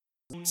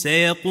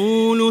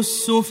سيقول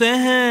السفهاء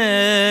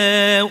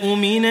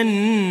من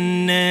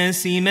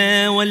الناس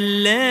ما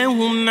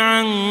ولاهم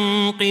عن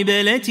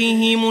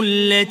قبلتهم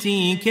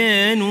التي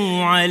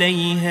كانوا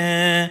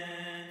عليها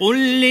قل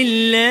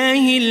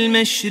لله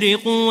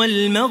المشرق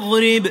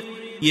والمغرب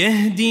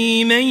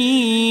يهدي من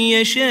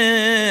يشاء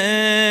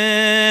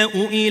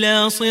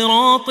إلى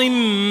صراط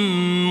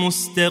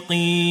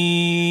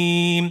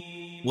مستقيم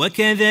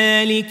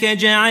وكذلك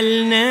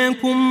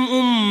جعلناكم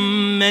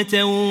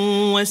أمة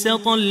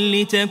وسطا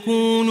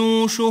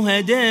لتكونوا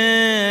شهداء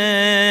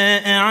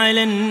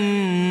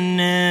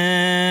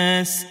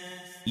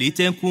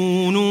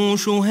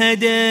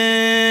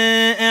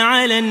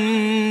على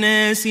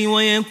الناس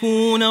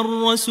ويكون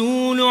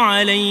الرسول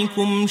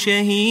عليكم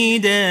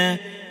شهيدا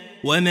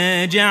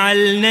وما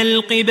جعلنا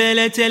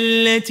القبلة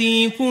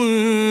التي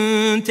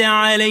كنت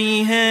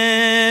عليها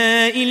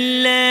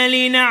إلا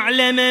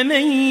لنعلم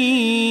من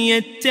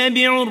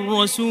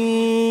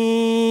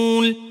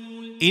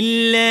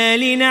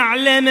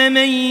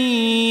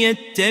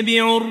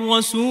يتبع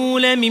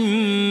الرسول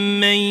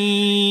ممن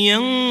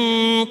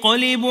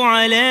ينقلب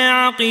على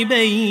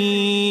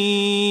عقبيه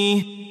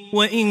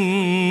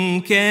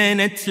وإن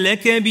كانت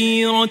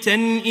لكبيرة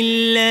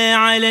إلا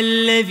على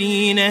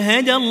الذين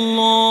هدى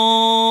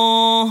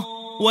الله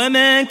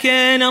وما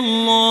كان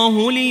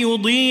الله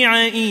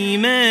ليضيع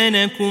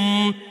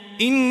إيمانكم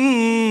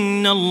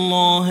إن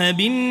الله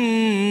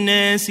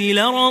بالناس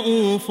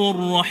لرؤوف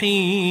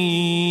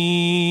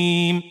رحيم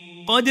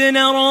قد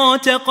نرى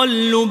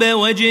تقلب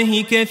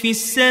وجهك في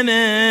السماء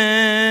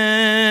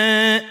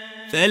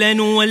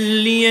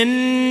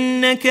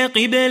فلنولينك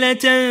قبلة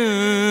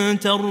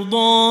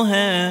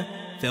ترضاها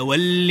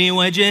فول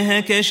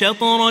وجهك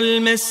شطر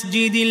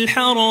المسجد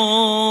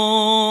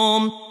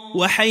الحرام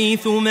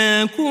وحيث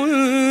ما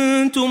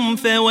كنتم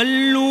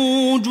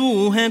فولوا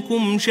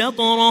وجوهكم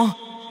شطره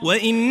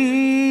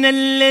وإن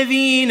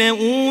الذين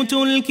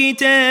أوتوا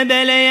الكتاب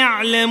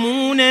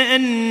ليعلمون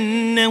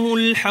أنه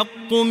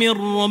الحق من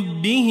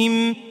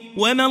ربهم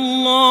وما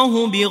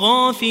الله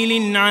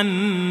بغافل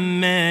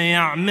عما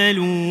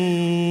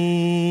يعملون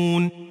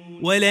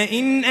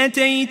ولئن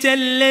أتيت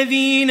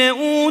الذين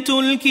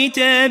أوتوا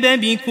الكتاب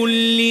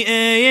بكل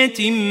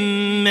آية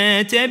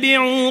ما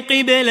تبعوا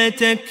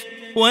قبلتك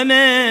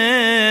وما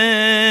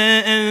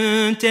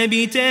أنت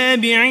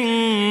بتابع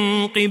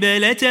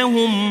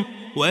قبلتهم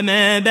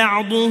وما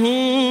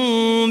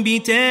بعضهم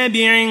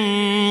بتابع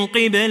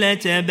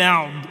قبلة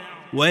بعض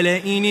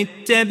ولئن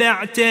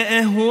اتبعت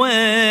أهواءهم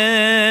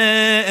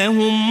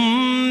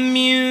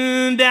من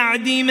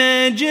بعد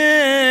ما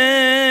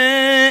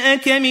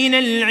جاءك من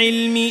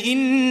العلم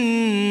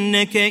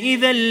إنك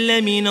إذا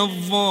لمن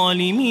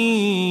الظالمين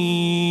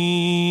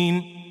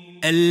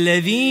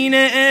الذين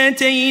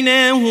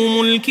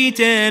آتيناهم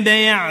الكتاب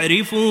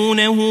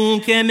يعرفونه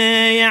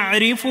كما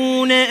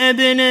يعرفون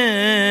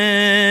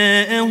أبناءهم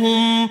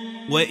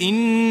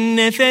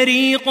وإن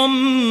فريقا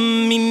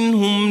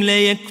منهم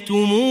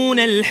ليكتمون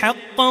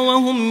الحق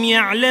وهم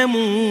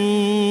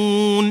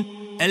يعلمون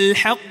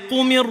الحق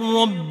من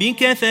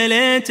ربك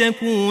فلا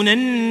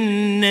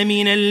تكونن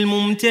من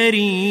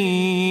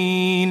الممترين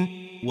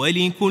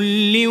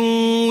ولكل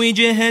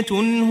وجهة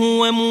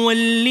هو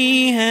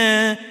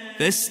موليها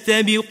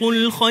فاستبقوا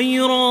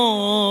الخيرات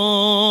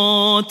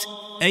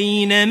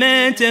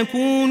أينما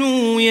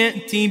تكونوا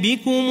يأت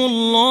بكم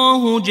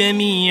الله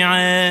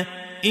جميعا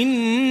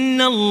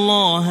إن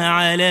الله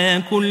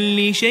على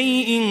كل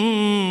شيء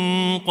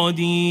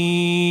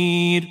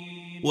قدير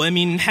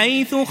ومن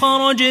حيث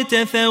خرجت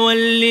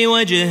فول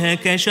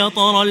وجهك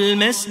شطر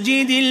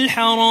المسجد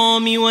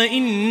الحرام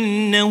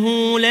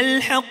وإنه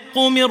للحق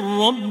من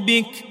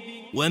ربك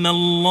وما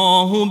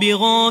الله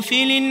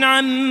بغافل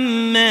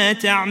عما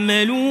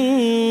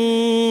تعملون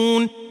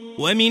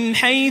ومن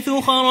حيث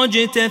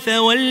خرجت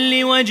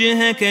فول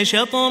وجهك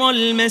شطر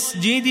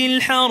المسجد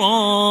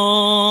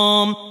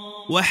الحرام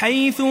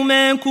وحيث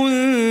ما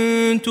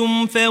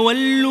كنتم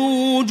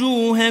فولوا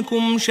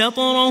وجوهكم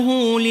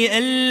شطره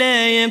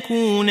لئلا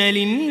يكون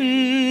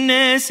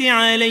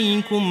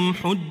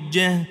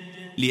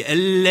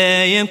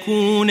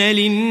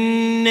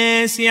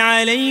للناس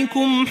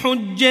عليكم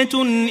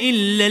حجة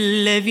إلا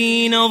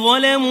الذين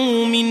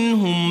ظلموا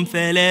منهم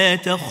فلا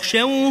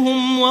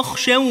تخشوهم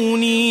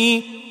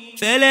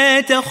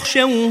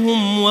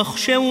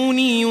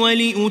واخشوني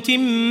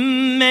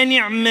ولأتم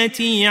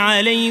نعمتي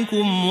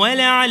عليكم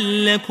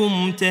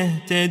ولعلكم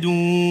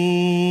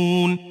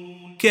تهتدون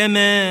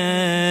كما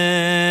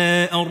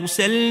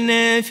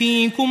أرسلنا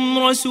فيكم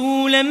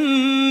رسولا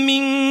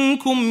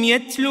منكم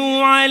يتلو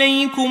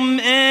عليكم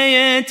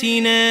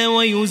آياتنا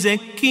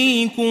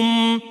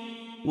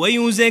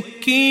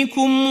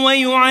ويزكيكم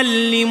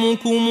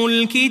ويعلمكم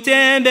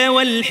الكتاب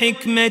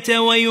والحكمة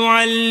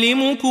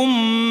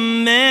ويعلمكم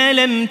ما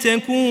لم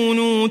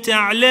تكونوا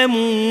تعلمون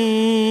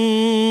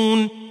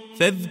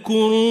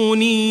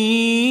فاذكروني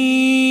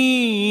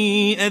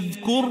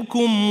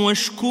أذكركم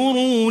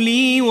واشكروا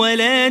لي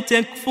ولا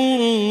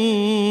تكفرون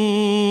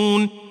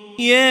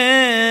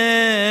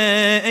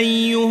يا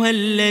أيها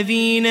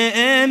الذين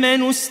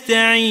آمنوا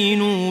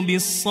استعينوا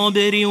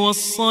بالصبر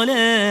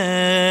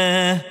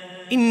والصلاة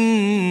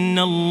إن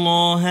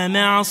الله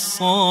مع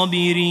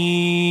الصابرين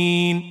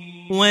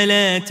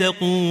ولا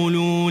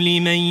تقولوا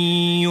لمن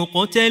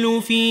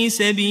يقتل في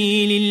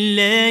سبيل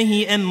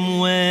الله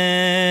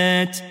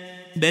أموات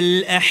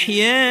بل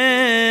أحياء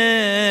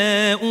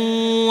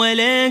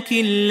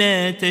ولكن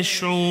لا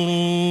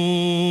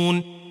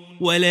تشعرون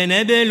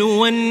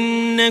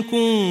ولنبلونكم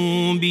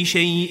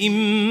بشيء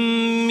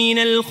من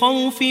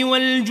الخوف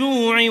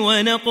والجوع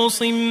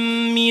ونقص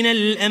من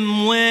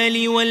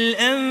الأموال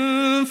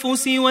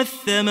والأنفس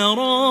والثمرات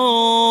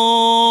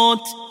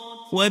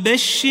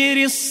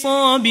وبشر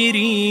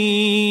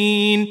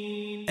الصابرين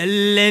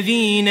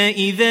الذين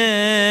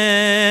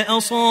إذا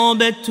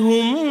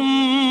أصابتهم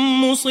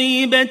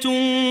مصيبة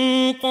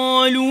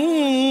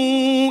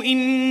قالوا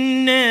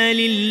إنا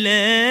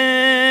لله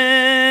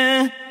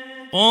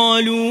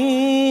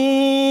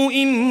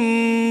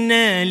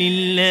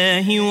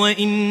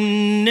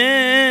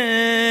وإنا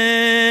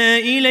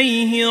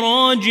إليه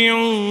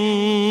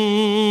راجعون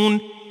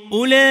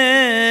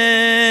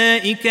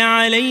أولئك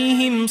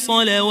عليهم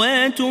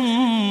صلوات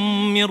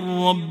من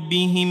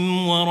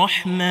ربهم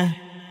ورحمة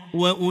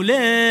وأولئك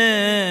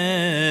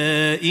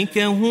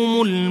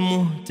هم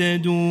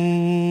المهتدون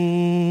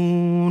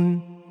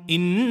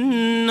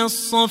إن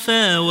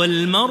الصفا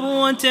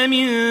والمروة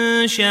من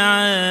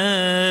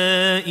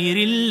شعائر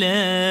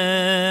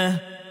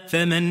الله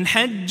فمن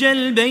حج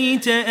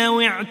البيت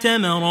أو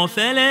اعتمر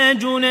فلا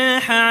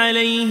جناح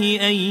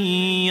عليه أن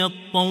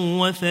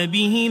يطوف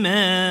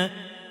بهما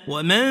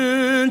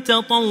ومن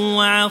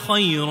تطوع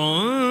خيرا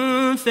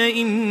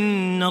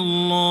فإن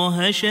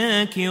الله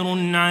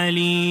شاكر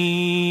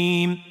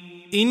عليم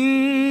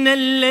إن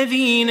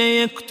الذين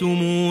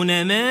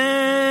يكتمون ما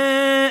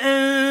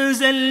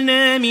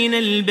أنزلنا من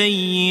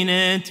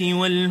البينات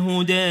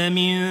والهدى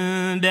من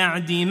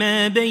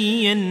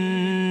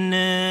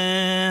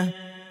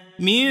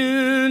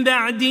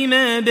بعد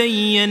ما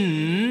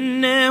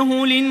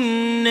بيناه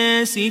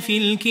للناس في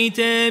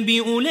الكتاب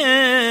أولئك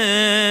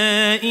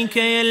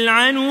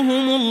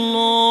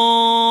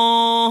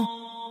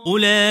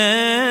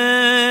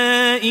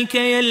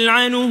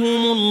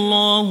يلعنهم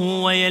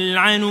الله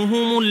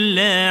ويلعنهم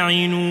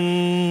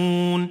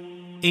اللاعنون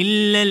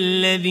إلا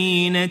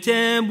الذين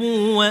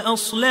تابوا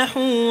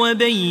وأصلحوا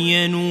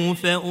وبينوا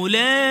فأولئك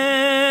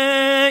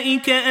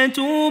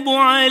أتوب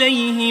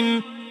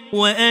عليهم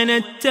وأنا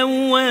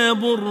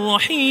التواب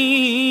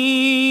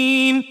الرحيم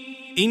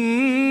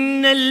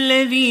إن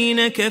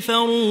الذين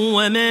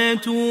كفروا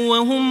وماتوا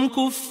وهم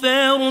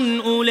كفار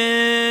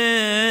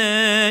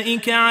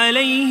أولئك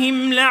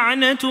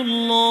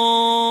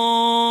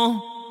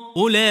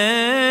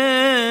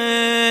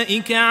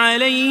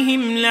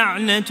عليهم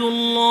لعنة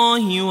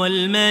الله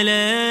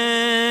والملائكة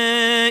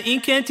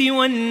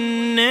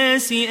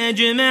والناس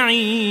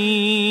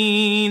أجمعين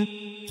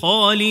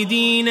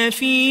خالدين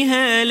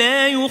فيها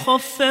لا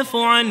يخفف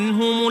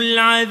عنهم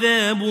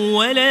العذاب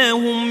ولا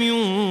هم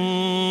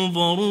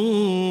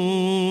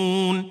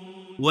ينظرون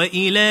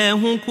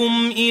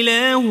وإلهكم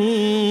إله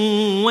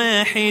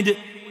واحد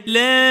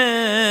لا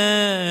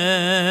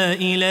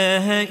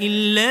إله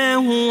إلا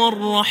هو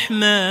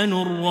الرحمن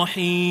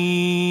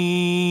الرحيم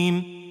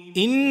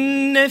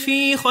إن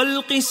في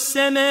خلق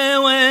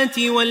السماوات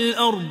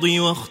والأرض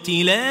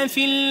واختلاف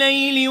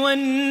الليل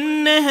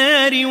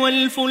والنهار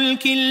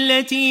والفلك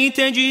التي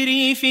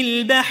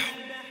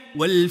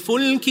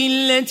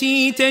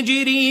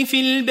تجري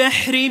في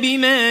البحر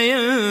بما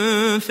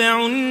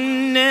ينفع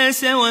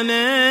الناس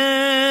وما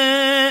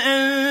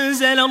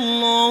أنزل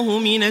الله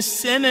من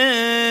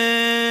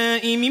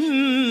السماء من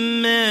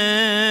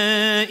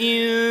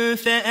ماء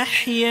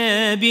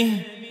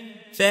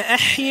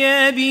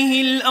فأحيا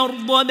به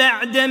الأرض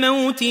بعد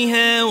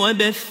موتها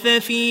وبث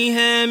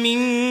فيها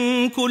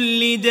من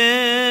كل دابة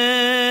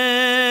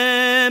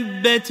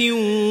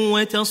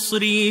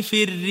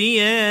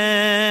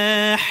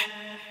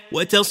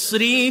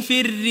وتصريف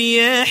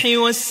الرياح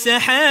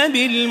والسحاب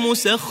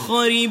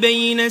المسخر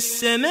بين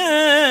السماء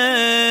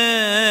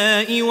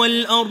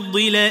والأرض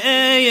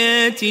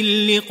لآيات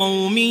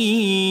لقوم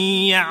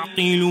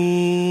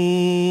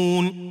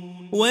يعقلون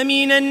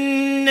ومن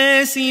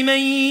الناس من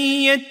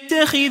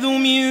يتخذ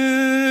من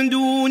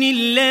دون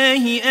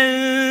الله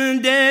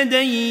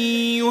أندادا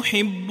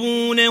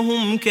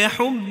يحبونهم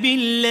كحب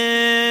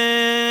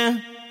الله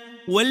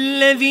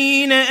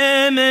والذين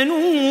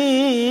آمنوا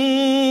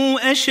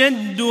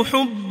أشد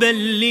حبا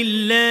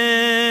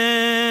لله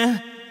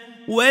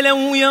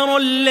ولو يرى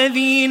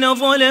الذين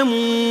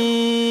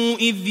ظلموا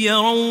إذ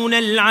يرون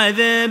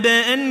العذاب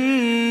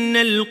أن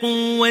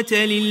القوة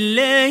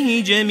لله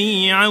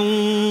جميعا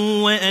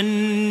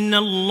وأن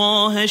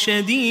الله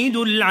شديد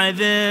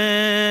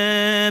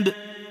العذاب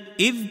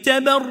إذ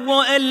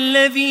تبرأ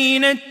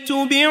الذين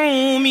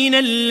اتبعوا من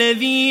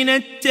الذين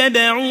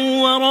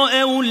اتبعوا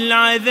ورأوا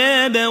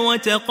العذاب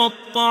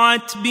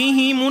وتقطعت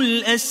بهم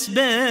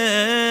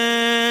الأسباب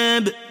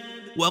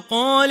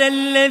وقال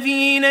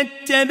الذين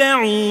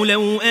اتبعوا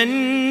لو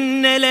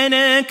أن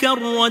لنا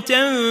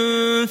كرة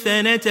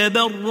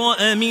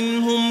فنتبرأ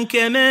منهم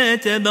كما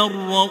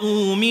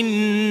تبرؤوا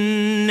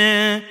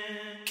منا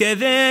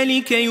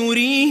كذلك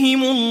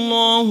يريهم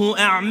الله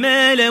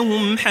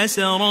أعمالهم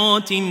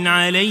حسرات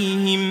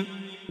عليهم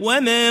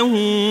وما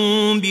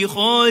هم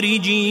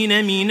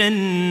بخارجين من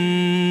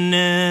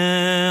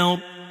النار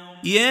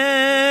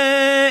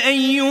يا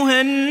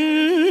أيها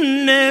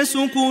الناس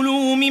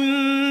كلوا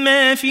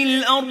مما في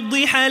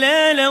الأرض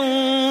حلالا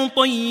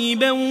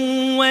طيبا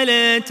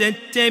ولا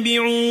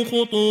تتبعوا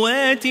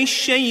خطوات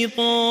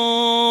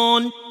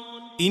الشيطان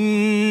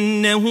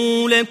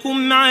إنه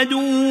لكم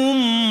عدو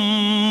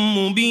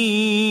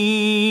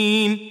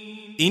مبين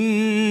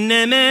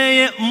إنما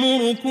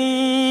يأمركم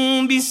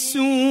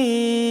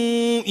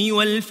بالسوء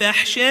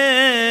والفحشاء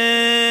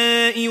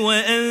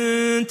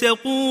وأن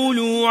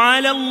تقولوا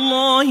على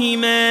الله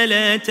ما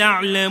لا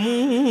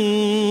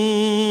تعلمون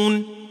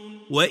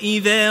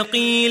وإذا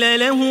قيل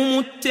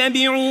لهم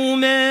اتبعوا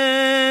ما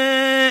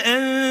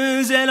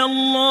أنزل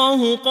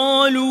الله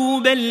قالوا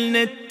بل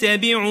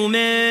نتبع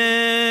ما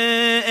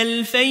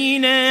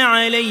ألفينا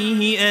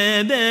عليه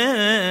آباءنا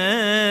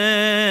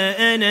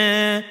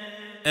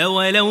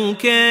أولو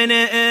كان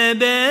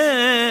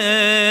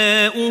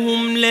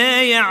آباؤهم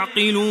لا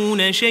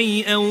يعقلون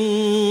شيئا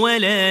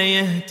ولا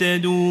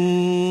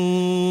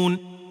يهتدون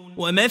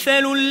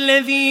ومثل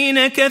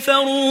الذين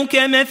كفروا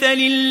كمثل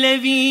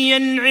الذي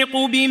ينعق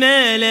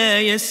بما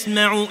لا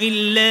يسمع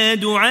إلا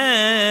دعاء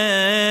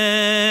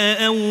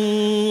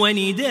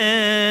ونداء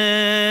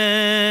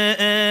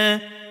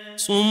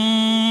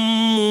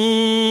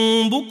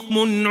صم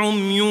بكم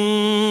عمي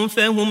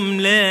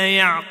فهم لا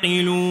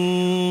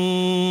يعقلون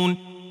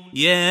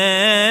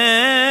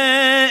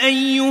يا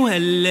أيها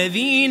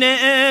الذين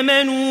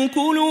آمنوا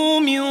كلوا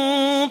من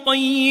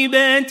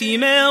طيبات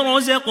ما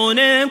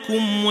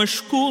رزقناكم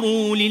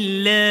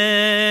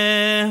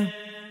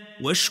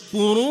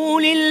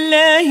واشكروا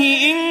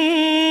لله إن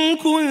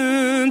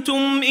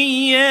كنتم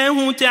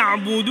إياه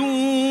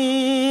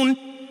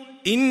تعبدون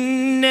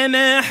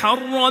إنما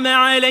حرم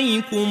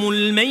عليكم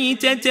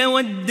الميتة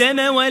والدم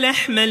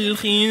ولحم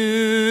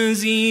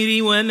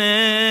الخنزير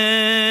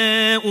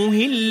وما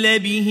أهل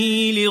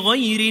به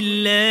لغير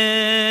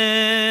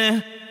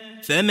الله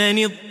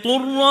فمن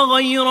اضطر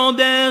غير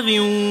باغ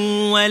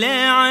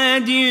ولا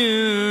عاد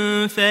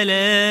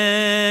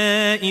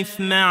فلا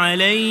إثم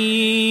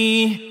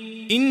عليه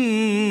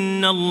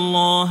إن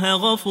الله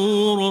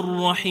غفور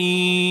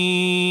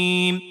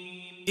رحيم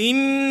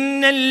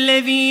إن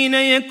الذين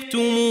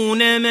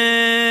يكتمون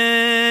ما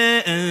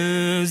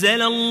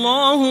أنزل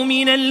الله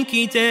من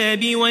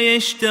الكتاب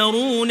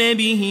ويشترون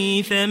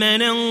به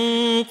ثمنا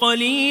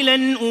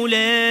قليلا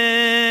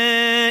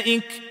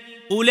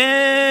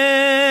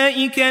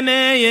أولئك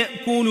ما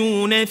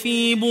يأكلون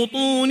في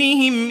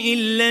بطونهم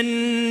إلا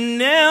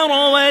النار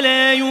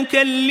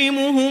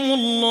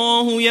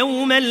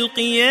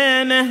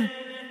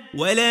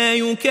ولا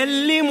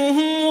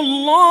يكلمهم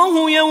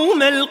الله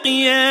يوم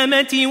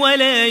القيامة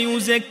ولا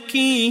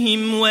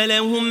يزكيهم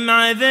ولهم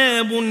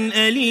عذاب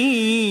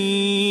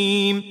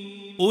أليم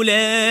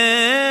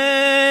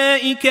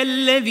أولئك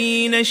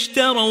الذين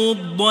اشتروا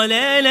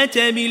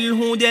الضلالة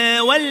بالهدى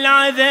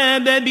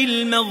والعذاب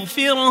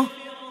بالمغفرة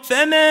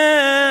فما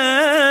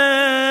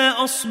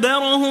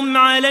أصبرهم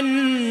على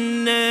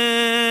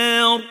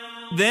النار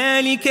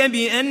ذلك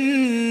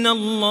بأن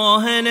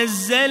الله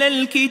نزل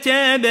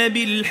الكتاب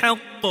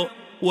بالحق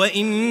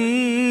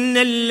وإن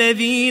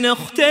الذين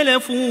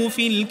اختلفوا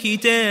في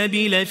الكتاب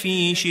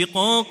لفي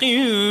شقاق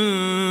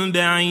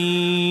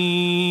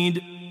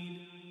بعيد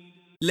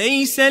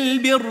ليس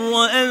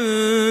البر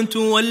أن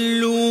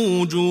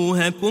تولوا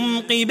وجوهكم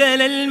قبل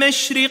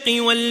المشرق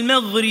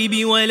والمغرب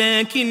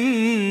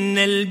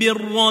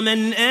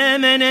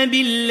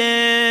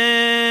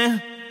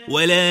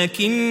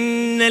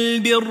ولكن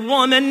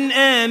البر من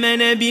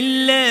آمن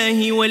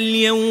بالله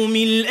واليوم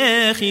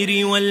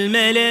الآخر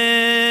والملائكة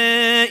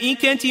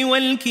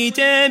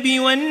والكتاب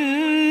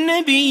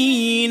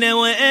والنبيين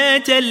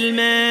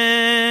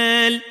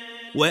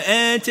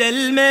وآتى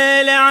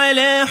المال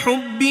على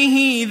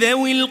حبه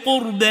ذوي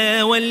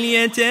القربى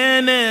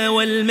واليتامى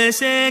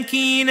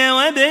والمساكين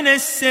وابن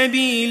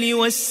السبيل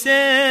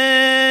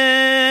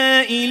والسائلين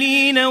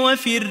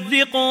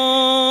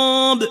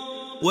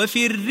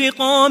وفي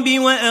الرقاب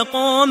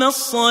وأقام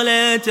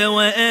الصلاة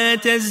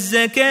وآتى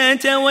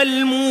الزكاة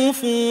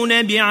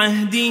والموفون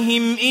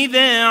بعهدهم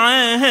إذا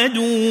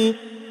عاهدوا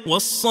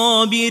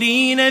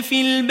والصابرين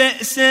في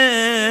البأساء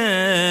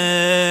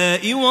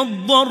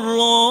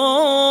والضراء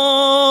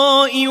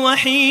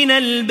وحين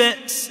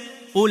البأس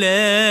أولئك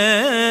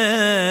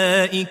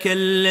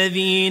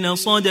الذين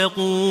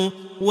صدقوا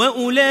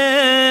وأولئك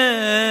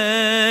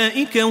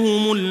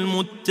هم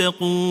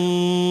المتقون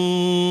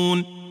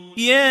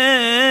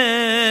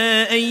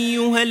يا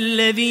أيها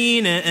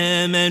الذين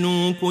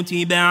آمنوا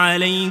كتب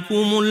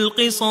عليكم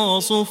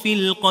القصاص في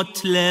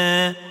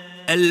القتلى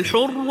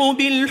الحر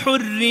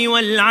بالحر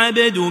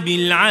والعبد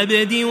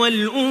بالعبد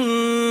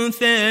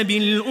والأنثى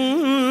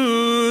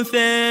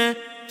بالأنثى،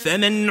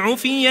 فمن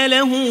عفي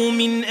له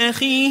من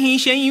أخيه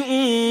شيء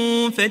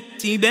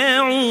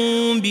فاتباع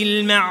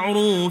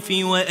بالمعروف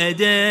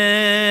وأداء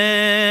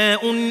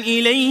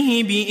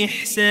إليه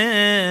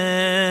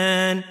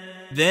بإحسان،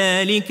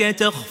 ذلك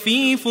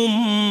تخفيف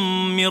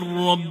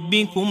من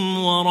ربكم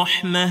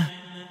ورحمة،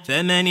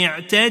 فمن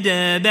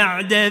اعتدى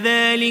بعد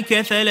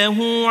ذلك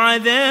فله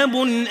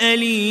عذاب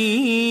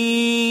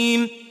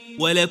أليم.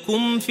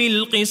 ولكم في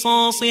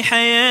القصاص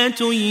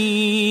حياة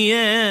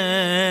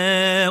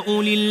يا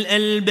أولي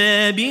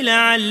الألباب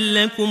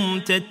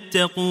لعلكم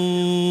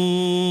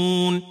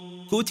تتقون.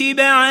 كتب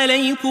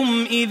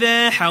عليكم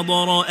إذا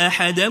حضر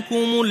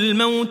أحدكم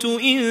الموت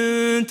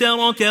إن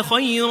ترك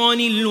خيرا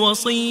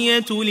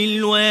الوصية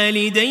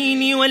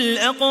للوالدين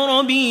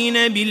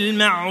والأقربين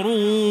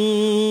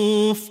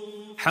بالمعروف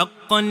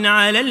حقا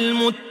على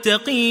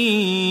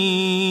المتقين،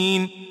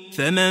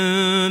 فمن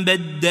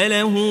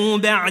بدله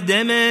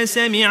بعدما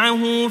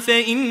سمعه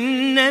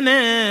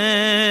فإنما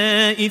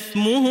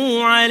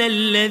إثمه على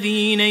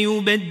الذين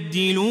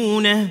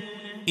يبدلونه،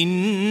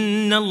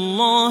 إن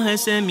الله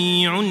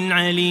سميع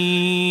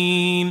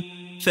عليم.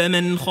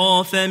 فمن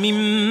خاف من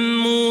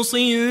موص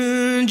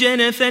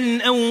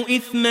جنفا أو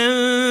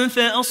إثما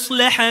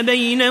فأصلح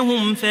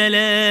بينهم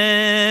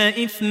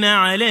فلا إثم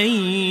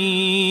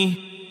عليه،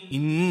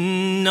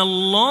 إن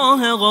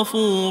الله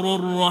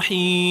غفور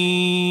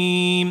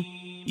رحيم.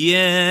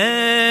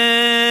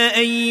 يا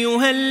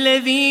أيها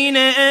الذين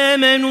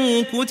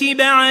آمنوا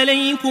كتب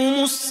عليكم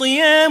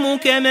الصيام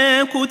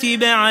كما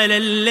كتب على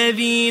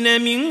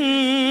الذين من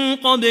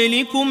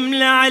قبلكم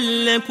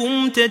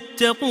لعلكم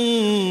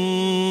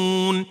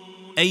تتقون،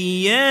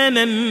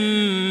 أياما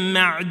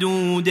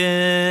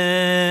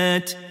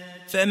معدودات،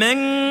 فمن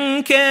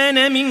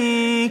كان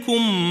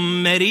منكم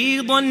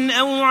مريضا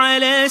أو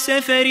على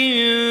سفر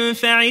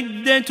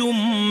فعدة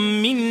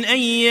من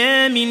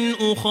أيام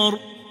أخر،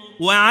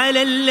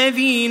 وعلى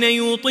الذين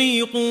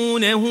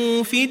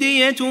يطيقونه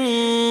فدية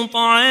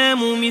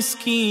طعام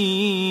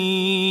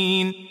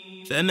مسكين،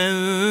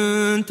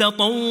 فمن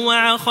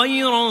تطوع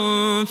خيرا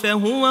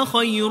فهو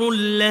خير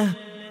له،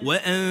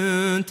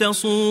 وأن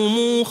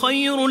تصوموا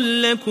خير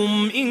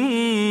لكم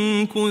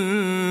إن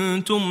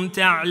كنتم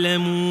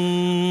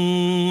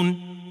تعلمون.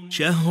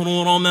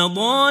 شهر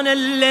رمضان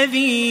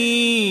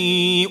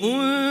الذي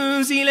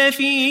أنزل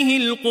فيه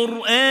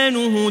القرآن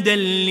هدى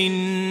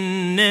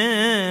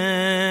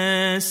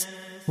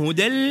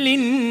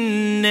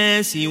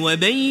للناس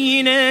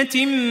وبينات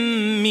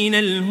من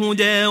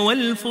الهدى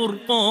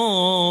والفرقان،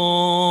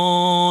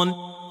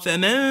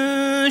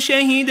 فمن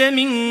شهد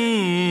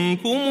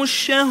منكم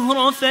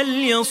الشهر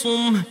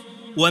فليصمه،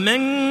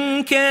 ومن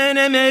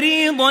كان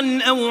مريضا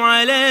أو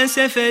على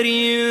سفر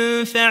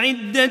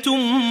فعدة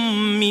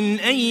من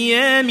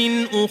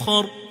أيام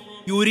أخر،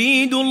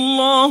 يريد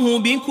الله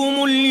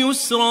بكم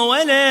اليسر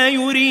ولا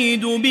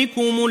يريد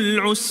بكم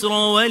العسر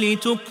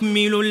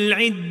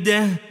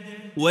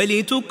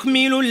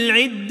ولتكملوا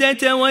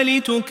العدة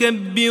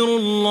ولتكبروا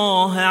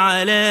الله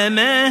على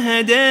ما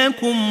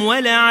هداكم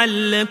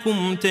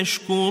ولعلكم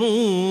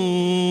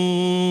تشكرون.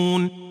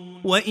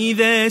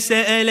 وإذا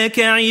سألك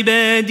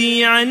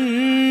عبادي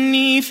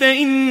عني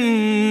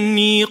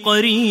فإني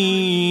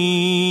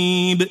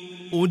قريب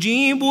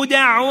أجيب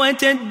دعوة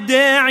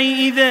الداع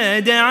إذا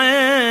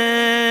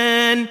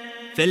دعان،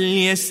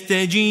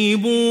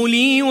 فليستجيبوا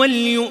لي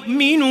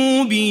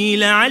وليؤمنوا بي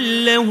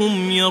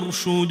لعلهم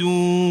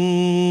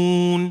يرشدون.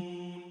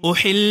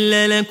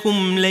 أحل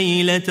لكم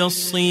ليلة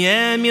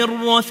الصيام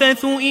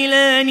الرفث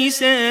إلى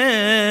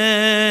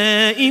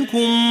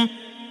نسائكم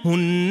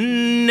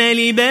هن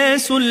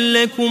لباس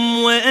لكم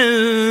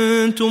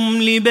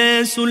وأنتم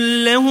لباس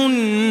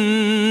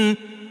لهن،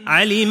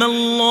 علم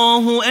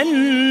الله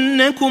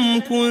أنكم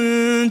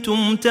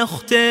كنتم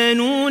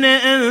تختانون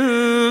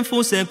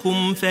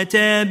أنفسكم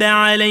فتاب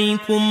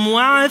عليكم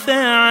وعفى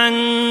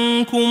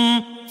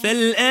عنكم،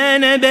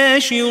 فالآن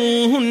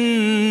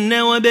باشروهن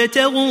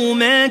وابتغوا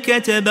ما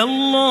كتب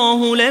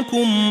الله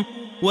لكم،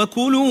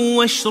 وكلوا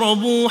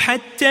واشربوا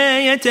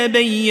حتى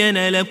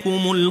يتبين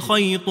لكم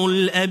الخيط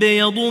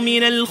الأبيض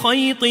من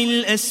الخيط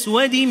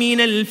الأسود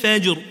من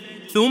الفجر،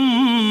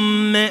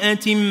 ثم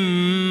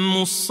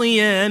أتموا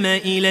الصيام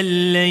إلى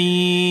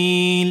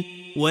الليل،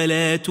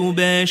 ولا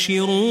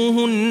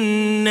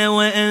تباشروهن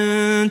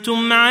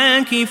وأنتم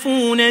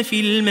عاكفون في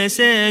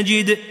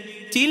المساجد،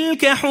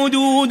 تلك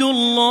حدود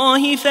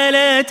الله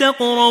فلا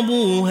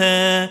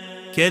تقربوها،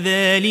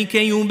 كذلك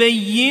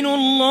يبين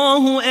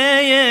الله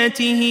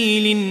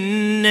آياته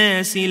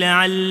للناس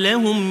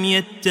لعلهم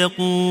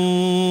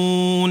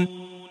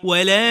يتقون.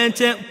 ولا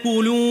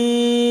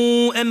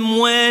تأكلوا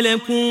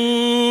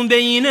أموالكم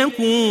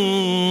بينكم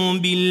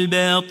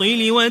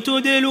بالباطل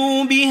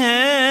وتدلوا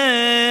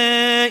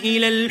بها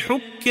إلى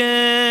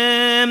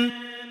الحكام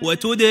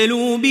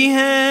وتدلوا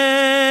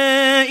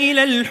بها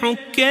إلى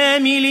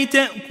الحكام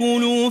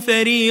لتأكلوا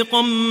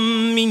فريقا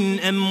من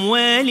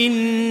أموال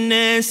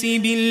الناس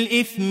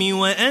بالإثم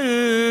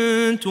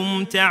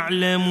وأنتم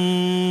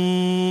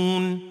تعلمون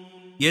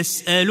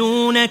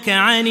يسألونك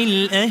عن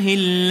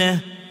الأهلة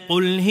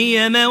قل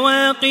هي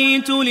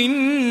مواقيت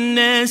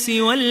للناس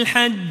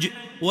والحج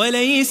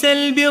وليس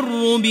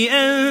البر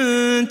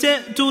بأن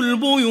تأتوا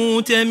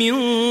البيوت من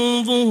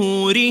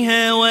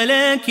ظهورها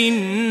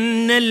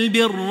ولكن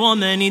البر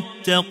من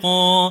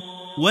اتقى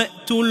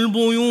وأتوا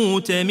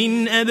البيوت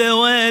من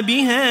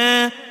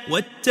أبوابها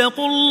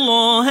واتقوا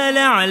الله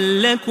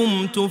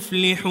لعلكم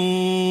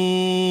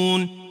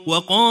تفلحون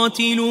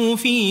وقاتلوا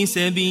في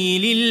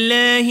سبيل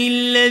الله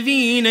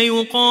الذين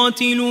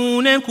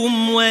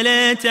يقاتلونكم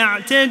ولا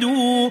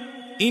تعتدوا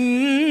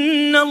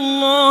إن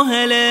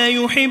الله لا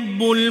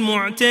يحب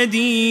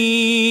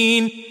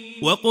المعتدين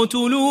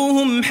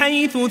واقتلوهم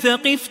حيث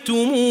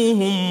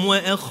ثقفتموهم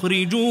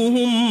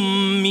وأخرجوهم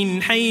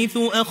من حيث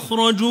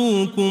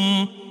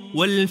أخرجوكم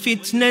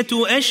والفتنة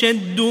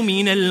أشد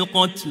من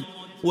القتل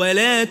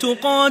ولا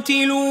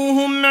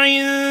تقاتلوهم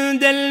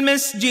عند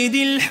المسجد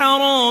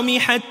الحرام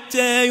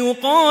حتى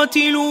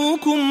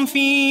يقاتلوكم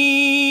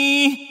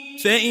فيه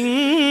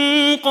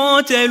فإن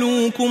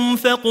قاتلوكم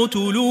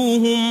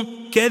فاقتلوهم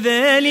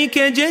كذلك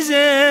جزاء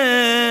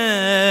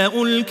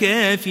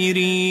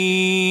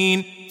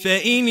الكافرين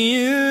فإن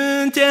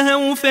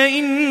انتهوا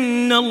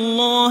فإن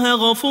الله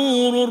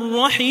غفور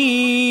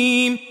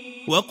رحيم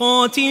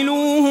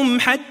وقاتلوهم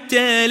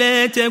حتى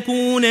لا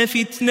تكون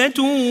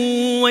فتنة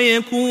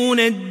ويكون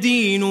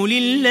الدين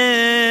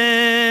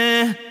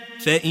لله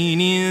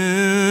فإن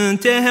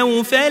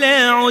انتهوا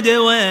فلا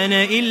عدوان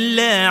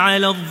إلا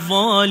على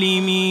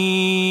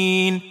الظالمين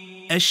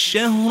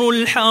الشهر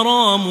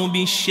الحرام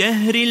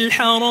بالشهر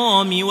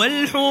الحرام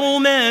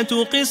والحرمات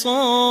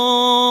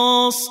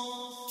قصاص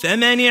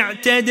فمن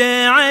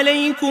اعتدى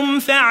عليكم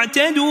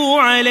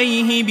فاعتدوا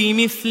عليه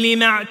بمثل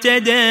ما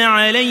اعتدى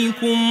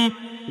عليكم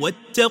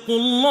واتقوا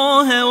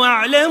الله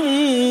واعلموا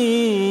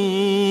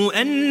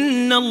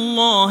أن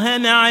الله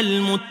مع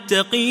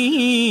المتقين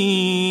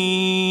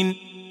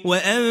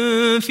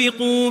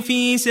وأنفقوا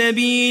في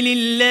سبيل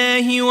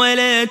الله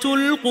ولا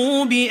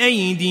تلقوا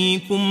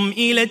بأيديكم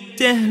إلى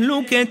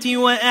التهلكة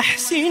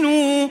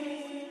وأحسنوا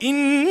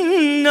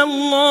إن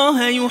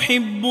الله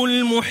يحب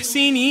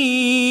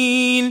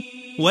المحسنين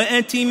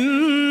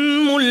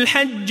وأتموا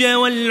الحج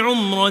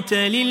والعمرة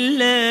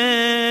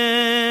لله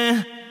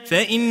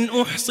فإن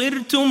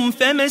أحصرتم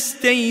فما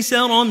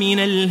استيسر من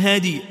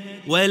الهدي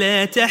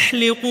ولا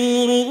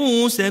تحلقوا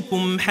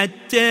رؤوسكم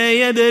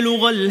حتى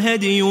يبلغ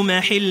الهدي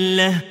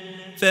محله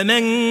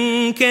فمن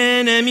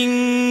كان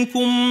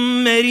منكم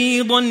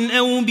مريضا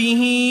أو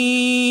به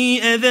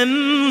أذى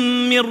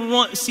من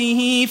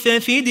رأسه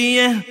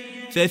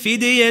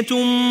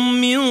ففدية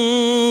من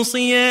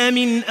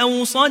صيام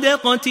أو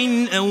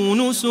صدقة أو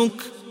نسك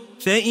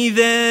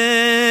فإذا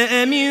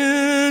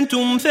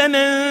أمنتم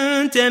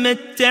فمن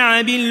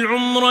تمتع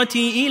بالعمرة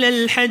إلى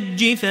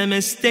الحج فما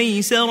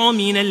استيسر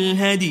من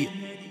الهدي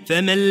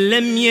فمن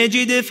لم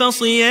يجد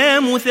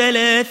فصيام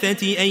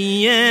 3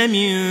 أيام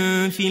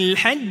في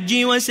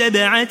الحج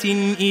و7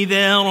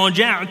 إذا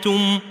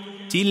رجعتم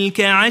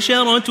تلك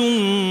 10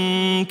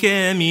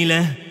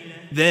 كاملة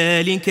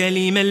ذلك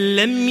لمن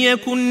لم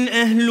يكن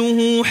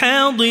أهله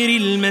حاضر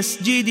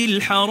المسجد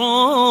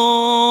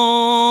الحرام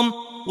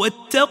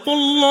واتقوا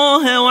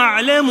الله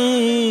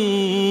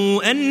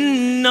واعلموا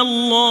أن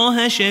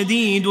الله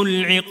شديد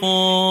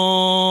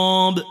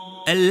العقاب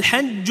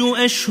الحج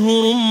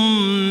أشهر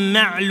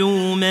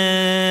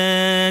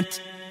معلومات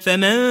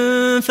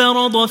فمن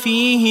فرض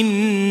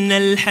فيهن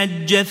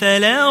الحج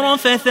فلا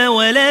رفث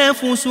ولا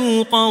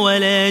فسوق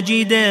ولا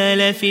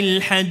جدال في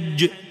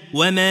الحج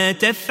وما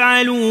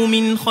تفعلوا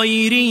من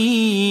خير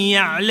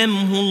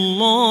يعلمه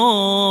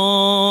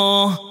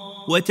الله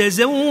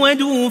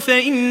وتزودوا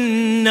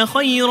فإن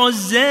خير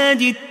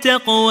الزاد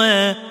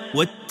التقوى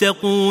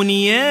واتقون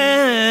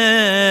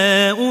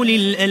يا أولي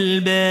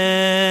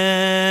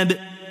الألباب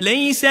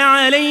ليس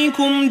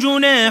عليكم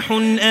جناح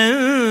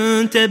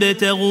أن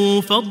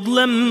تبتغوا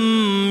فضلا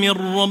من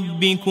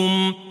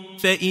ربكم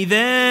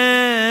فإذا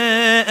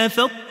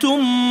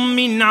أفضتم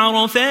من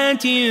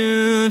عرفات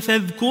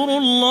فاذكروا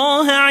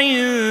الله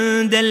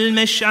عند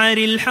المشعر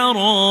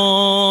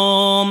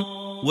الحرام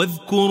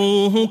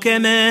واذكروه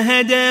كما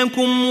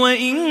هداكم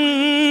وإن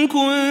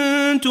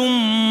كنتم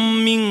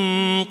من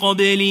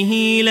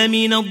قبله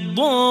لمن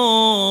الضالين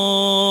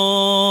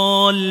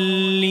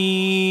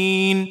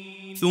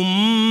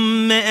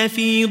ثم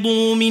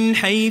أفيضوا من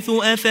حيث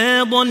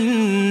أفاض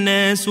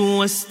الناس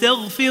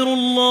واستغفروا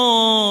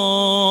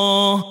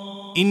الله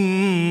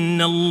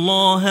إن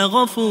الله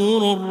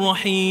غفور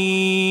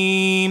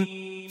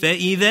رحيم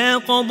فإذا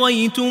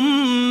قضيتم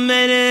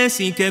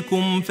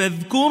مناسككم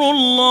فاذكروا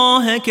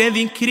الله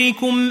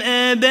كذكركم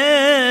آباءكم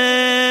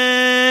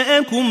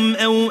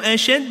أو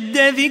أشد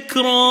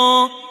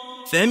ذكرا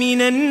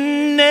فمن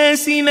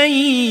الناس من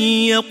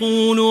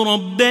يقول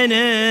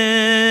ربنا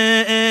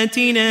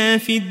آتنا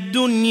في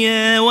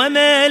الدنيا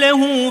وما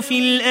له في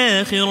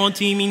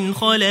الآخرة من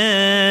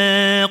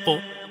خلاق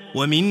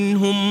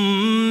ومنهم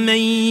من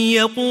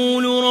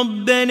يقول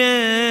ربنا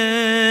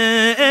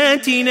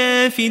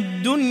آتنا في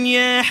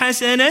الدنيا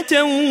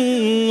حسنة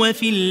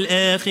وفي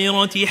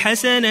الآخرة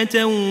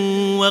حسنة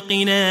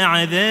وقنا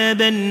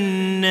عذاب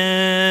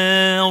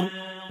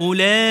النار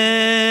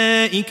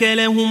أولئك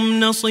لهم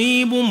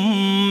نصيب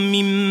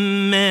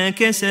مما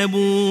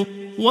كسبوا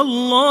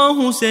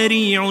والله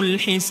سريع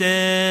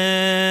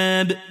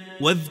الحساب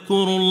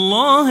واذكروا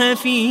الله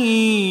في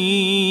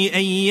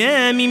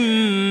أيام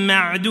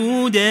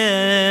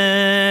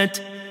معدودات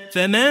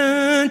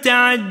فمن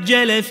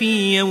تعجل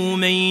في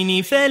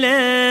يومين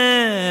فلا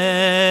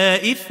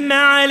إثم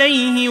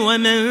عليه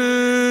ومن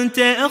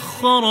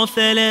تأخر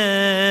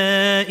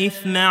فلا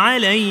إثم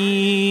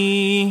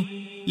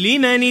عليه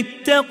لمن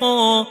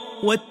اتقى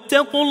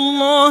واتقوا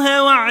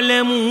الله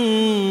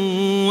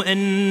واعلموا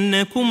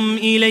أنكم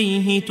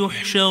إليه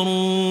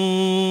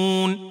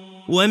تحشرون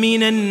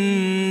ومن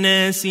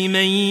الناس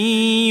من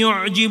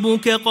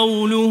يعجبك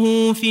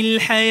قوله في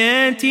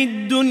الحياة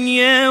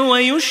الدنيا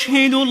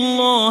ويشهد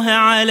الله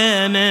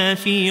على ما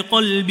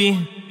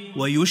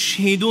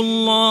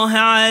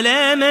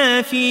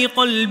في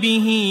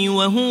قلبه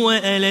وهو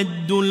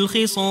ألد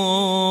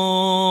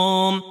الخصام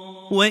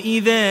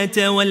وإذا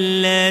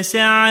تولى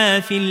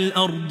سعى في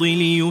الأرض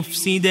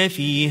ليفسد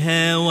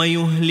فيها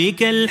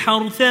ويهلك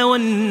الحرث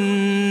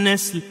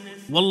والنسل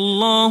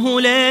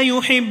والله لا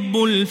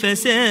يحب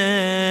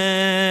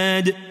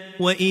الفساد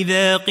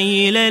وإذا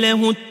قيل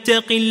له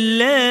اتق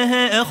الله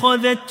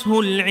أخذته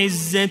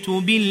العزة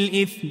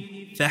بالإثم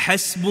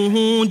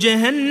فحسبه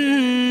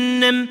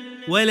جهنم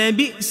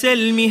ولبئس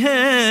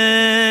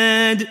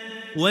المهاد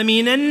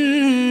ومن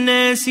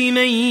الناس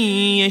من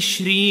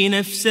يشري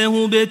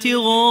نفسه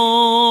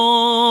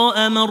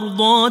ابتغاء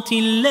مرضات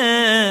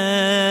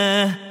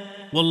الله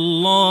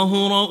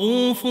والله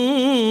رؤوف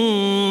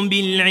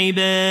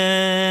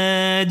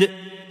بالعباد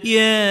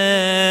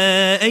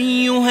يا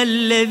أيها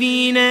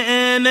الذين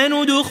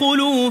آمنوا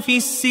ادخلوا في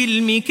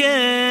السلم كافة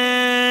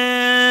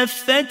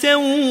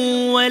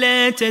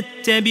ولا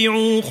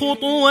تتبعوا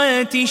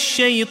خطوات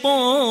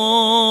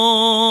الشيطان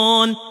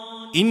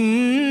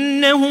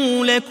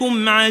إنه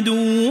لكم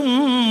عدو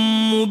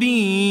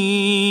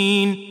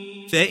مبين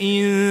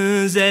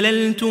فإن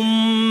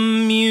زللتم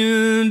من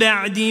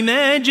بعد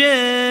ما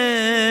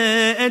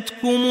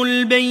جاءتكم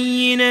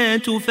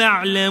البينات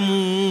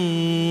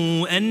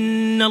فاعلموا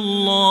أن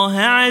الله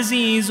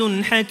عزيز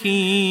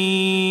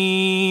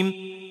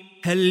حكيم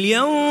هل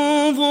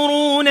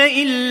ينظرون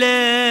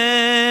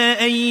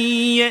إلا أن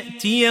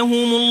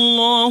يأتيهم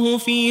الله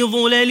في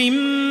ظلل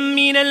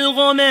من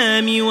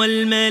الغمام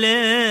والملائكة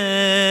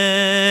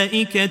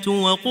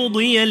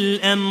وقضي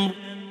الأمر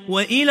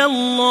وإلى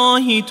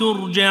الله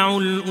ترجع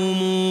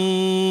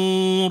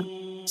الأمور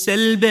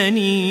سل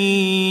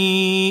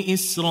بني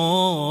إسرائيل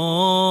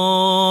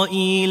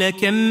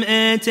كم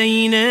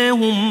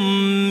آتيناهم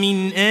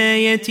من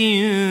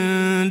آية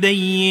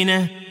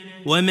بينة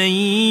ومن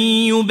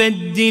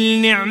يبدل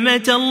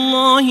نعمة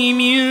الله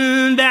من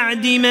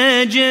بعد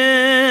ما جاءته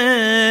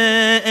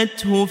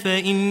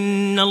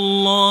فإن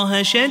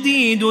الله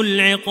شديد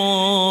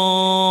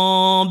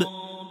العقاب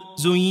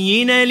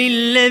زين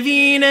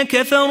للذين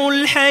كفروا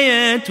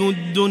الحياة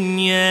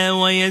الدنيا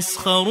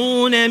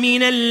ويسخرون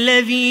من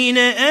الذين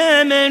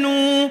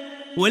آمنوا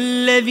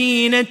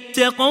والذين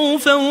اتقوا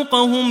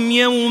فوقهم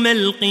يوم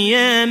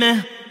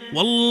القيامة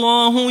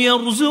والله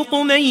يرزق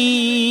من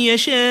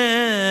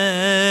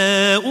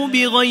يشاء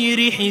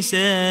بغير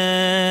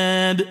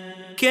حساب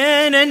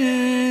كان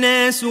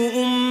الناس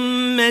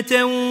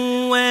أمة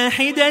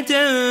واحدة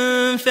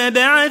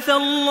فبعث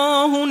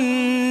الله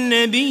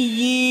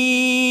النبيين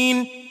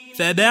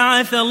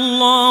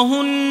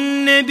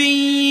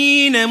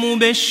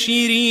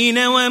مبشرين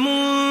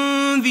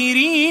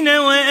ومنذرين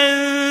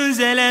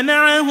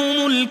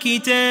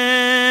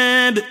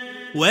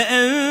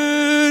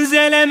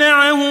وأنزل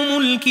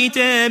معهم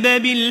الكتاب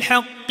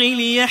بالحق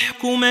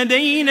ليحكم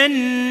بين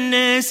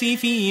الناس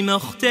فيما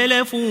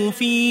اختلفوا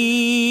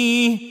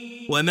فيه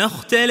وما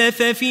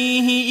اختلف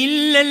فيه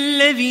إلا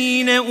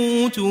الذين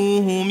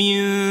أوتوه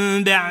من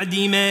بعد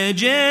ما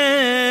جاءتهم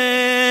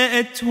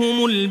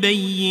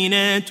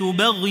البينات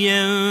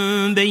بغيا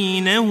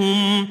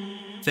بينهم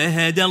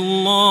فهدى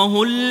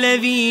الله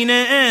الذين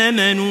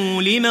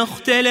آمنوا لما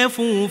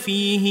اختلفوا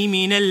فيه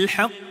من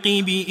الحق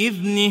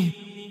بإذنه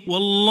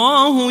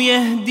والله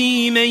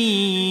يهدي من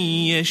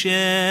يشاء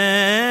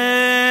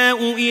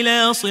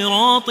إلى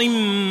صراط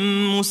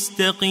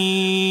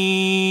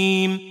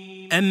مستقيم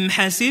أم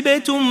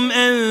حسبتم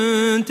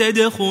أن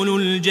تدخلوا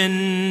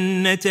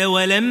الجنة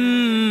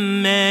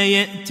ولما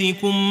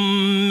يأتكم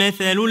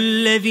مثل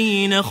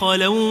الذين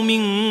خلوا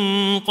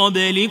من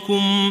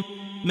قبلكم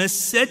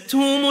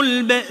مستهم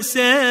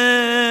البأساء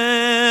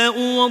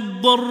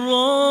والضراء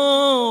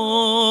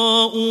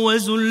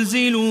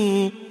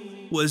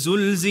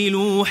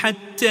وزلزلوا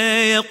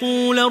حتى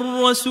يقول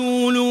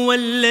الرسول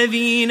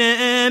والذين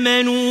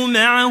آمنوا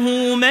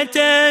معه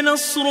متى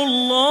نصر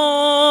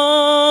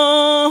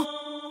الله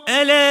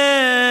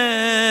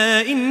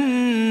ألا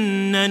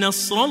إن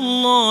نصر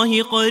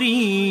الله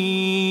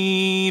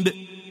قريب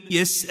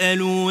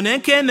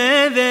يسألونك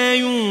ماذا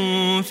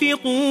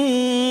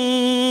ينفقون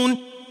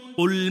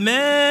قل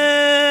ما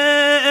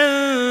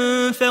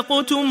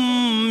أنفقتم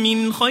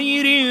من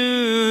خير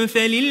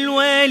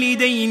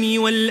فللوالدين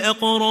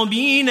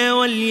والأقربين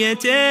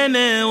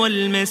واليتامى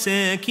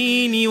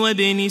والمساكين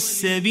وابن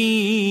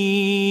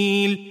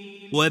السبيل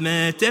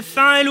وما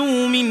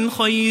تفعلوا من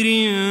خير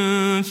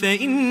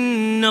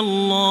فإن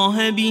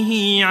الله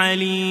به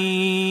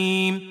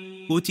عليم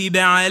كتب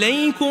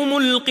عليكم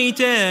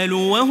القتال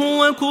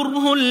وهو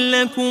كره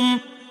لكم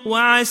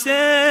وعسى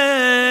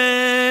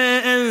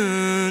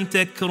أن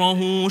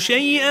تكرهوا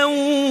شيئا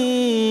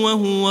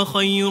وهو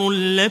خير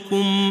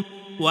لكم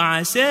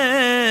وعسى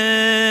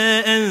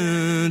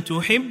أن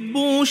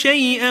تحبوا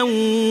شيئا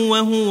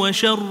وهو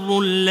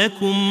شر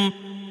لكم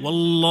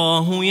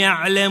والله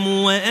يعلم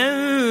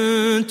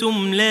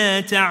وأنتم لا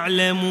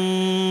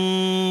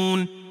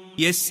تعلمون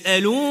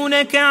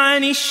يسألونك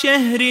عن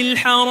الشهر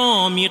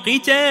الحرام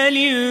قتال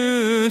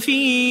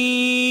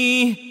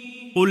فيه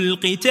قل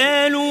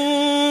قتال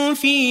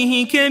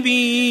فيه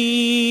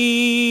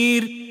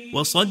كبير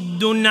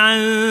وصد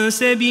عن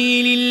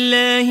سبيل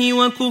الله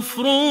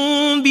وكفر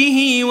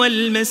به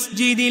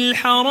والمسجد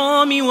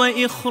الحرام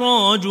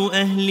وإخراج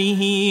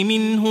أهله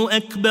منه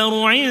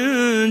أكبر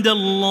عند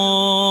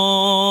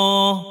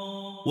الله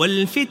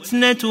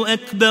والفتنة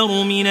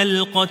أكبر من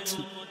القتل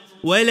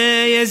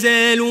ولا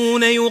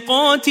يزالون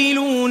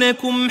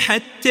يقاتلونكم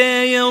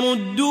حتى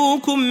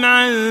يردوكم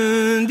عن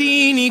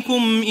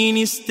دينكم إن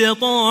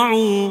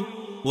استطاعوا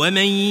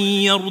ومن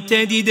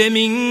يرتدد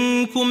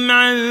منكم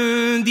عن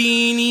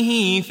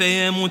دينه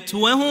فيمت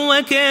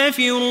وهو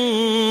كافر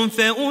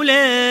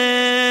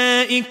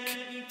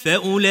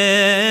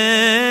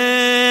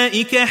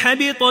فأولئك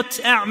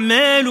حبطت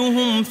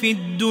أعمالهم في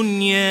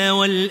الدنيا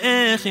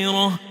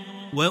والآخرة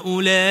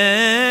وأولئك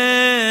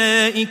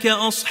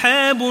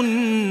أصحاب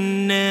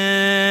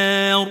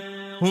النار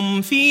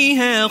هم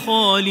فيها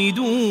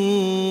خالدون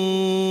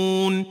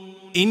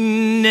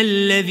إن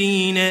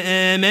الذين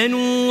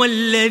آمنوا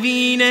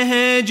والذين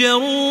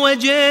هاجروا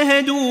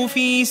وجاهدوا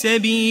في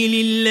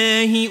سبيل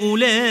الله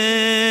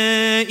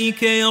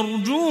أولئك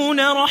يرجون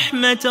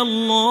رحمة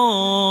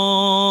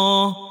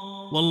الله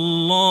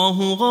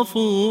والله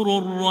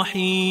غفور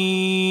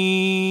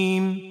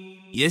رحيم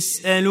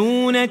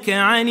يسألونك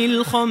عن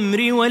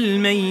الخمر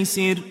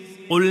والميسر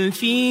قل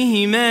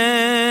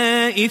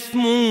فيهما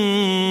إثم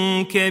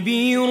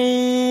كبير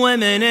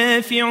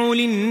ومنافع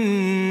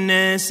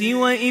للناس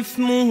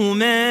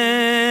وإثمهما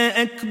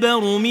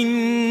أكبر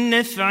من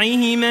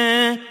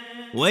نفعهما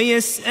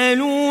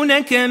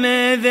ويسألونك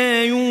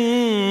ماذا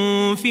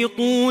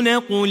ينفقون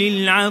قل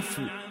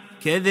العفو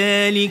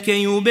كذلك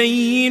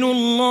يبين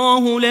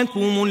الله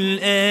لكم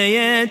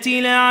الآيات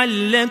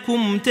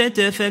لعلكم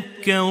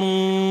تتفكرون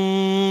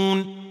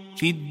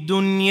في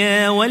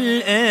الدنيا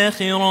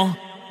والآخرة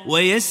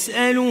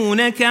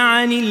ويسألونك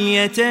عن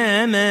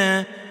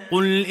اليتامى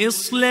قل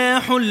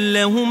إصلاح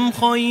لهم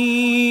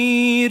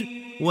خير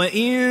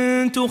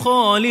وإن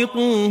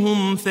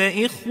تخالطوهم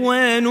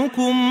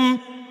فإخوانكم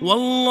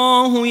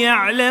والله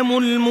يعلم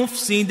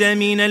المفسد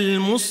من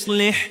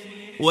المصلح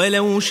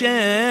ولو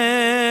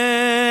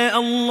شاء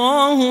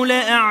الله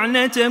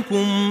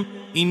لأعنتكم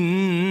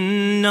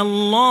إن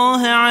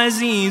الله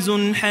عزيز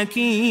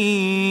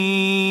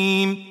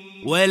حكيم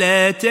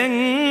ولا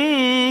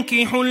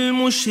تنكحوا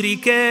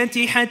المشركات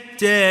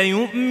حتى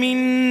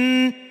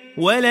يؤمن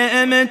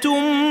ولأمة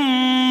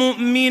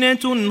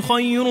مؤمنة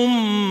خير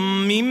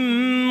من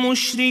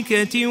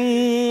مشركة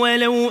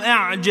ولو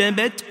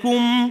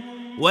أعجبتكم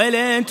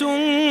ولا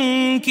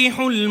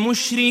تنكحوا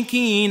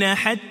المشركين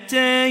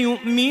حتى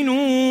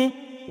يؤمنوا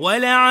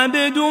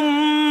ولعبد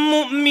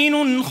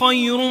مؤمن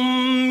خير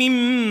من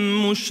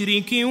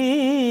مشرك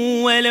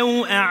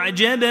ولو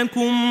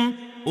أعجبكم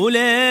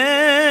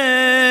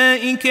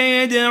أولئك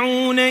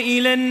يدعون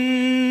إلى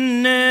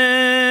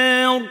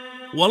النار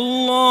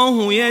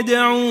والله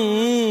يدعو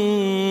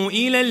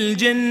إلى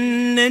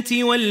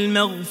الجنة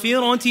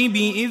والمغفرة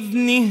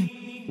بإذنه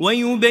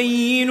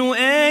ويبين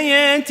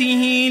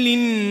آياته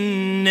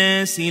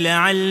للناس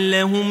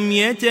لعلهم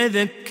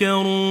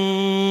يتذكرون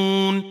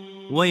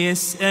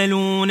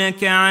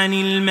ويسألونك عن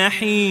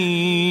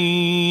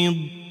المحيض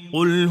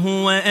قل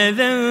هو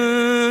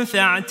أذى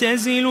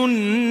فاعتزلوا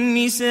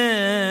النساء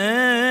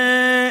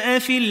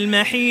في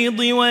المحيض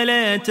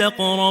ولا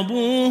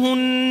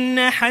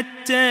تقربوهن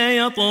حتى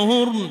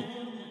يطهرن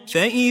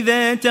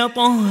فإذا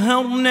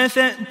تطهرن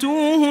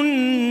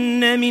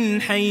فأتوهن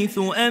من حيث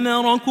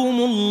أمركم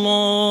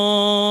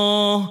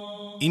الله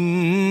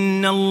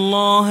إن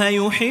الله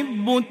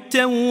يحب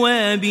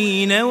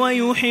التوابين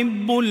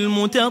ويحب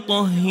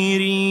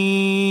المتطهرين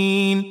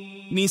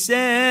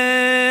نساؤكم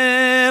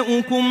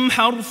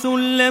حرث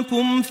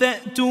لكم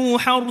فأتوا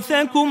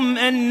حرثكم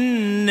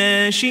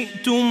أنى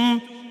شئتم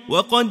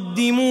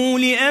وقدموا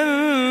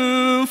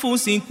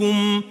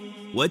لأنفسكم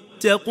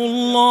واتقوا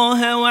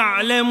الله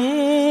واعلموا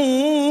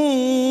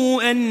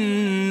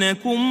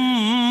أنكم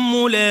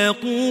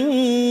ملاقوه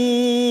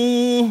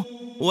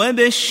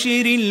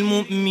وبشر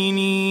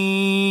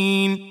المؤمنين.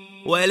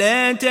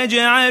 ولا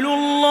تجعلوا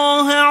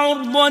الله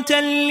عرضة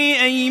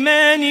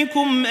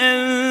لأيمانكم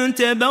أن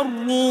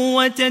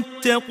تبروا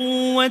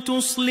وتتقوا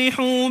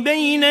وتصلحوا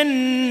بين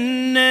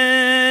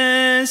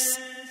الناس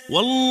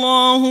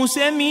والله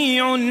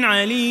سميع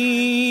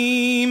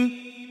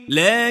عليم.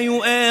 لا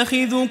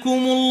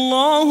يؤاخذكم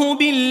الله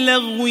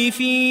باللغو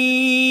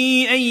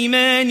في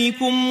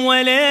أيمانكم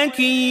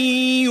ولكن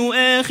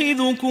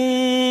يؤاخذكم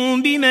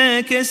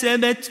بما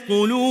كسبت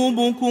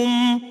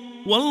قلوبكم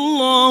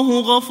والله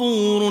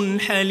غفور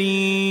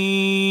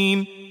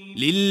حليم.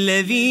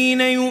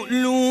 للذين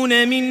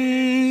يؤلون من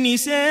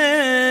نسائهم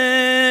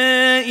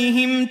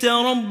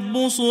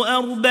تربص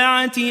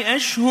 4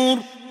 أشهر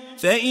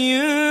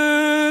فإن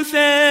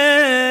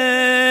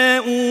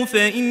فاءوا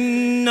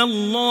فإن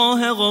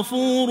الله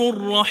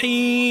غفور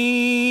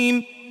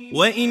رحيم.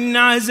 وإن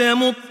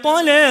عزموا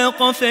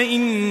الطلاق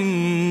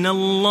فإن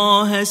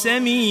الله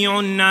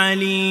سميع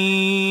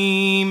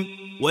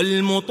عليم.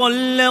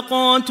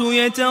 والمطلقات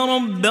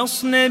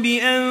يتربصن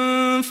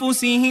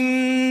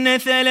بأنفسهن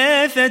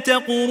 3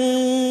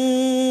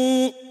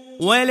 قروء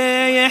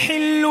ولا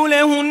يحل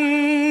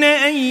لهن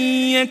أن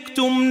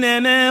يكتمن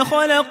ما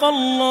خلق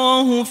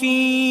الله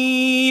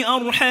في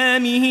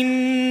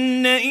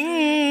أرحامهن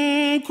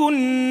إن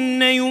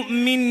كن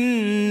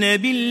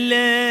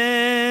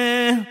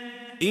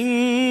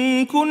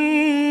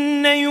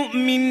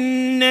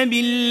يؤمن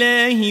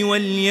بالله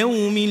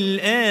واليوم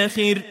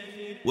الآخر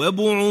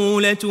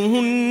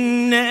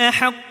وبعولتهن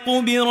أحق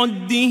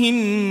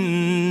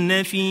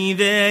بردهن في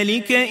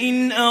ذلك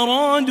إن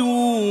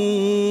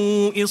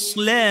أرادوا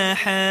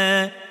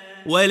إصلاحا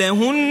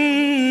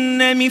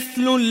ولهن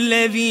مثل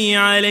الذي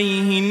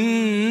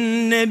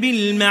عليهن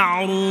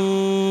بالمعروف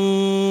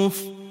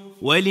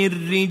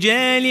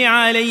وللرجال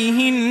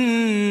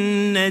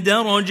عليهن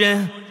درجة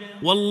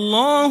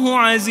والله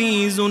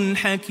عزيز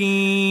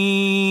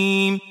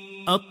حكيم.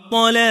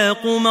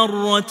 الطلاق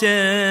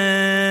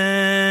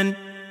 2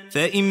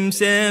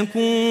 فإمساك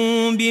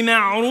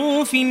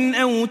بمعروف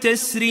أو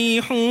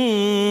تسريح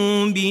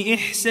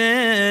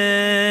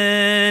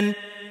بإحسان.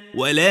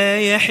 ولا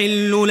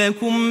يحل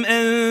لكم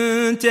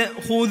أن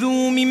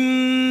تأخذوا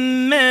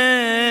مما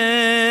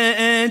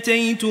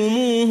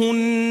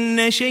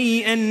آتيتموهن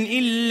شيئا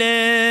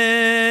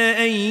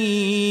إلا أن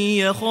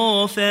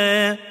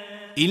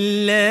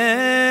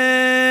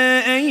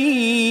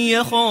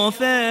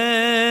يخافا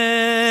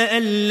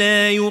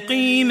ألا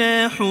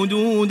يقيما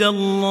حدود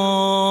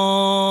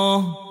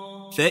الله.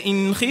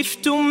 فإن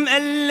خفتم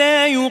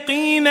ألا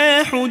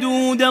يقيما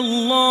حدود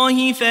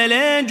الله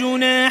فلا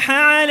جناح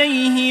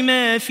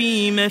عليهما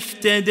فيما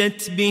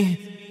افتدت به.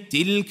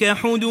 تلك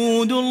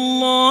حدود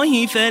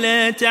الله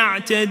فلا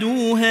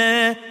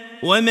تعتدوها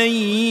ومن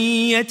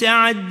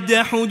يتعد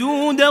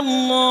حدود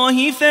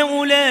الله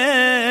فأولئك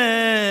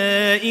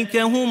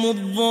هم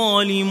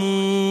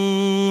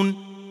الظالمون.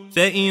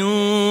 فإن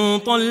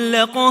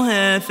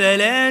طلقها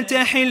فلا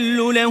تحل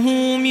له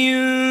من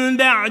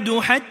بعد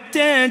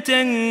حتى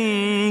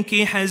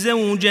تنكح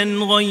زوجا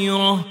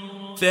غيره.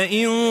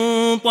 فإن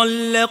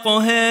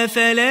طلقها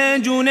فلا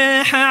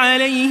جناح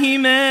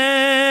عليهما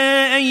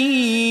أن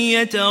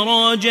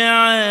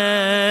يتراجعا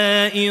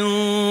إن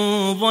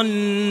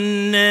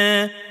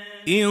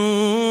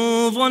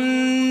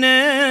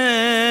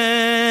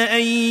ظنا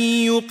أن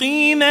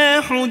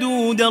يقيما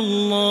حدود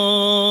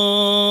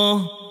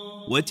الله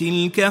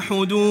وتلك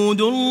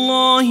حدود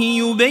الله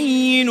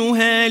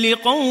يبينها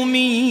لقوم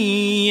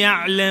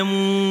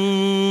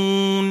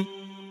يعلمون.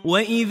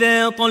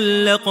 وإذا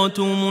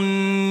طلقتم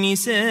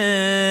النساء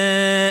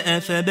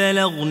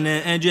فبلغن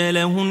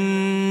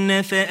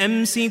أجلهن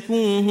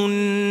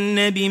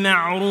فأمسكوهن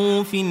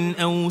بمعروف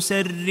أو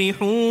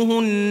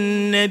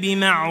سرحوهن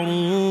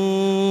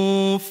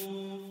بمعروف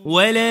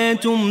ولا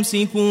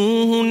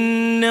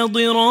تمسكوهن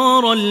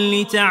ضرارا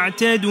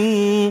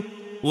لتعتدوا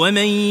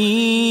ومن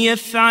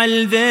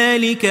يفعل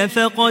ذلك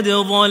فقد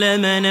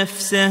ظلم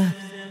نفسه.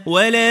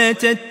 ولا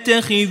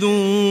تتخذوا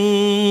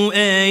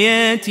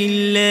آيات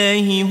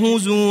الله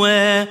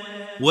هزوا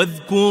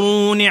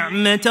واذكروا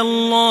نعمة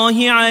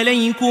الله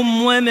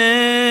عليكم وما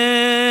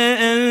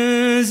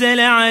أنزل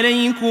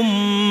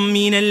عليكم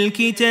من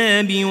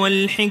الكتاب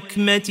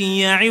والحكمة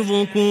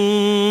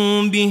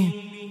يعظكم به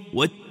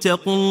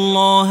واتقوا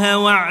الله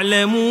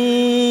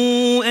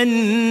واعلموا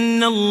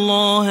أن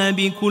الله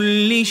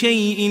بكل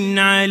شيء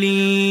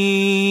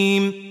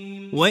عليم.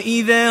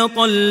 وإذا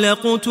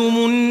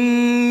طلقتم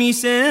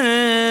النساء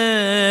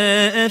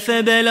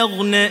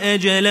فبلغن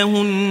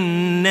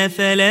أجلهن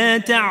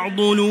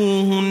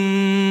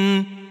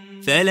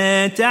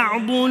فلا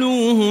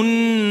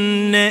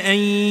تعضلوهن أن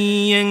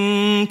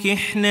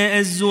ينكحن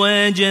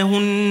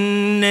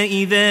أزواجهن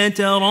إذا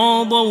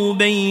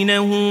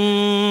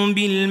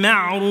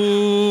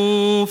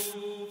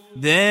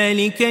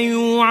ذلك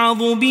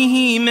يوعظ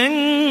به من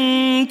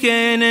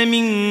كان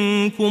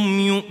منكم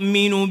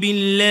يؤمن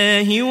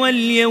بالله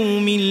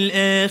واليوم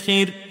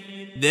الآخر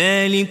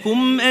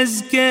ذلكم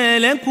أزكى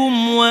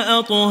لكم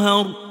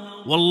وأطهر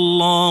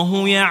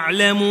والله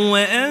يعلم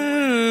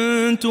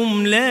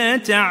وأنتم لا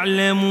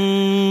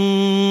تعلمون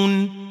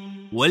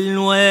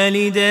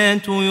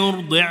والوالدات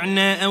يرضعن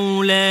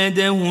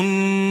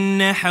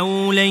أولادهن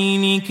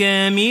حولين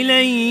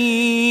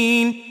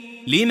كاملين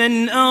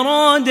لمن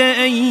أراد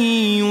أن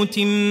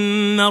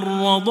يتم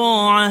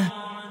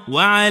الرضاعة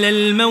وعلى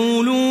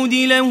المولود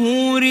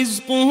له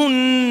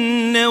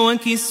رزقهن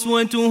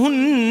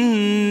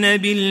وكسوتهن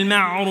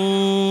بالمعروف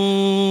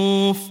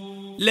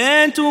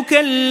لا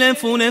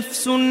تكلف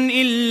نفس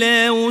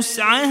إلا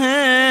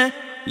وسعها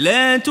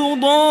لا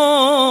تضار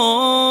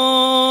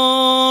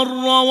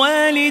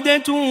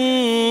والدة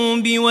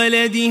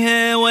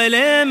بولدها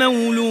ولا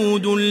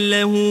مولود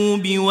له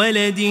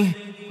بولده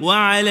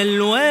وعلى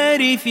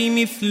الوارث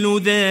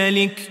مثل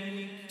ذلك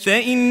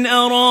فإن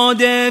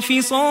أرادا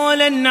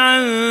فصالا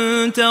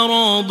عن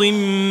تراض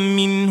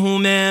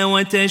منهما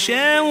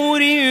وتشاور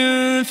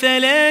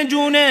فلا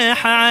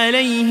جناح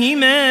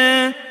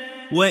عليهما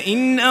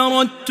وإن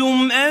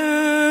أردتم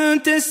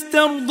أن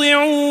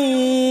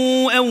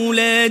تسترضعوا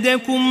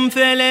أولادكم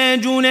فلا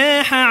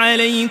جناح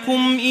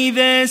عليكم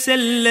إذا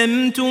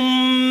سلمتم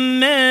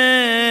ما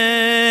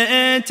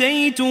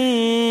آتيتم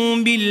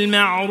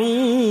بالمعروف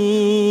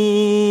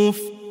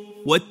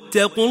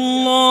واتقوا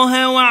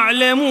الله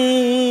واعلموا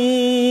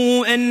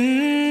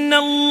أن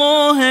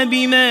الله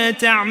بما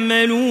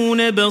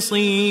تعملون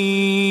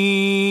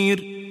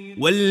بصير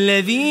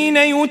والذين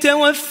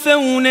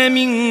يتوفون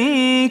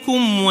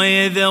منكم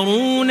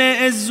ويذرون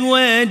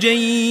أزواجا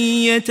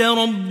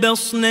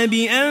يتربصن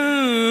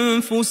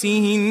بأنفسهن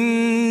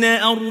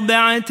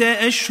 4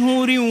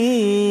 أشهر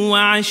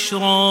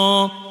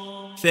وعشرا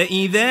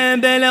فإذا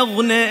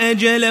بلغن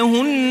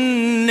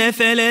أجلهن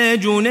فلا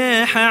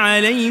جناح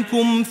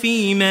عليكم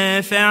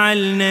فيما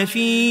فعلن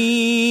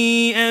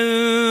في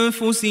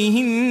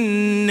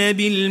أنفسهن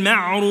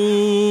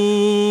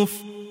بالمعروف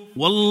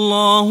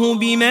والله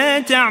بما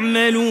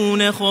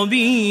تعملون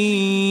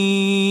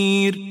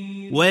خبير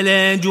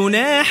ولا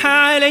جناح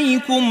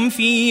عليكم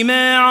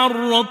فيما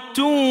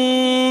عرضتم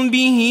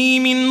به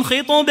من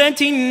خطبة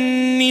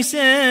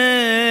النساء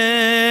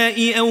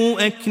أو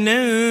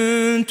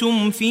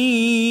أكننتم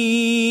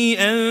في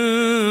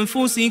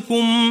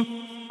أنفسكم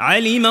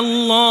علم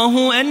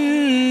الله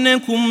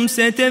أنكم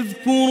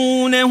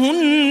ستذكرونهن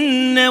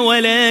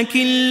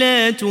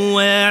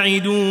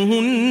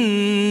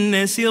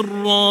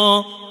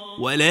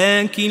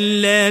ولكن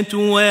لا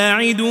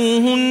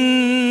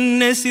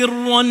تواعدوهن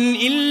سرا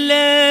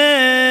إلا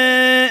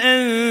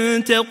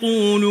أن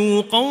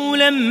تقولوا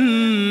قولا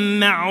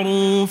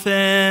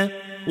معروفا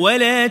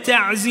ولا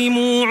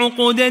تعزموا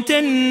عقدة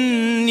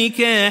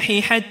النكاح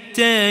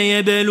حتى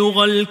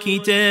يبلغ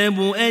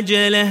الكتاب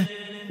أجله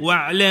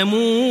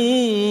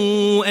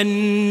واعلموا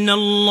أن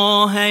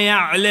الله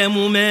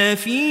يعلم ما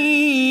في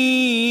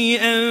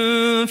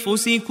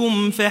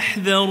أنفسكم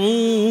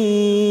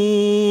فاحذروه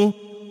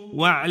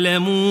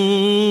واعلموا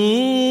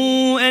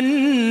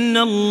أن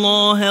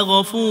الله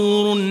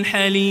غفور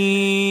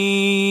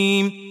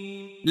حليم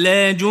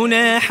لا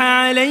جناح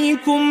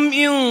عليكم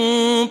إن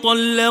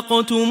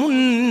طلقتم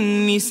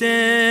النساء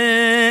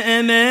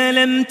ما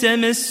لم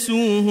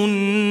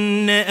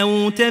تمسوهن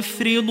أو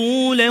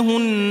تفرضوا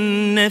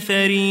لهن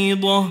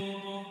فريضة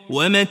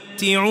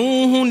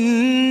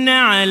ومتعوهن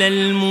على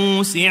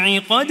الموسع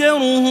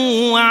قدره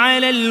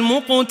وعلى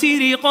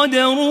المقتر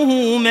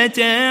قدره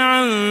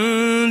متاعا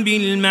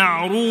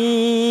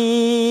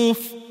بالمعروف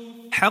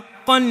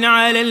حقا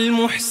على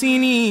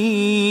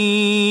المحسنين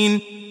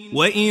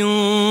وإن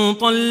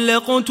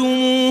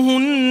طلقتموهن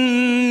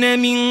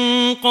من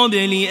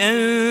قبل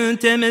أن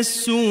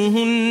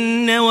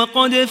تمسوهن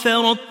وقد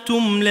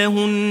فرضتم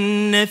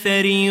لهن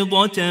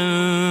فريضة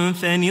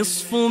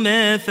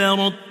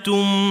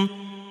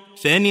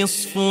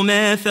فنصف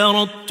ما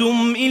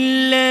فرضتم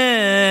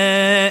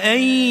إلا أن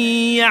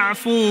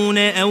يعفون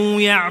أو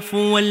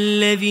يعفو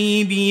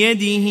الذي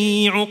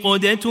بيده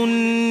عقدة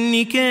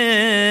النكاح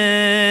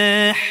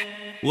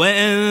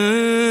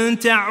وأن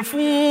تعفوا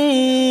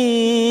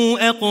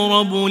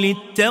أقرب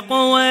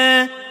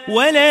للتقوى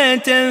ولا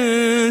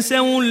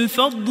تنسوا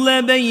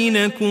الفضل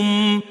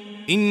بينكم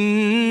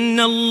إن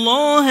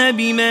الله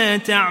بما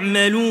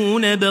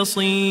تعملون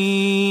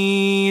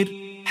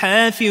بصير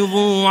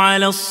حافظوا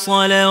على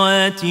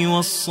الصلوات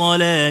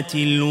والصلاة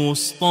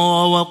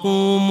الوسطى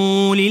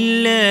وقوموا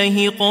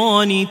لله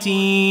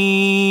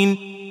قانتين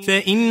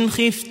فإن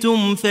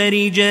خفتم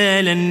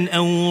فرجالا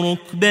أو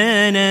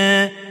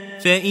ركبانا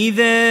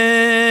فإذا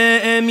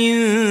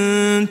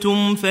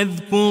أمنتم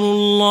فاذكروا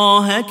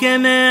الله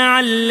كما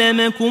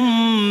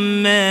علمكم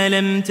ما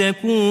لم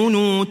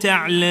تكونوا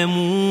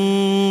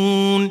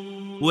تعلمون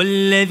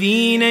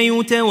والذين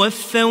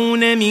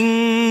يتوفون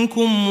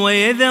منكم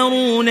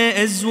ويذرون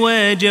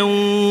أزواجا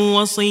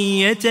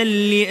وصية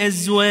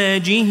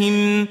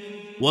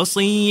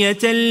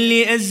وصية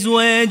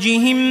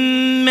لأزواجهم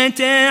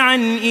متاعا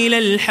إلى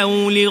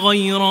الحول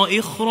غير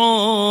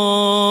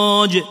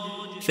إخراج،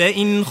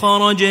 فإن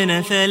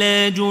خرجن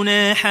فلا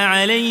جناح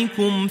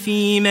عليكم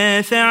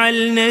فيما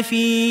فعلن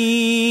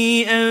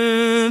في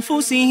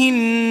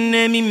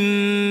أنفسهن من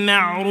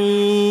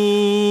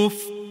معروف،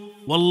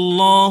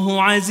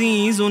 والله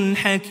عزيز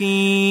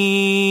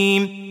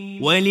حكيم.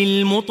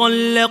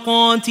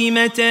 وللمطلقات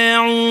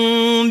متاع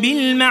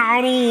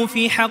بالمعروف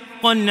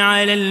حقا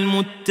على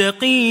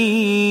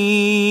المتقين،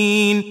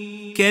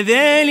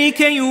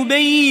 كذلك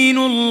يبين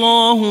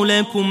الله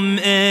لكم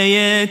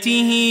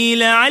آياته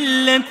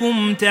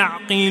لعلكم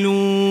تعقلون.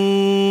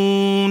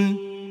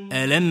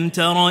 ألم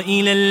تر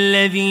إلى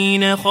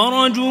الذين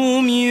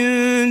خرجوا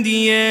من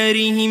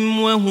ديارهم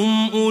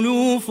وهم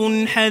ألوف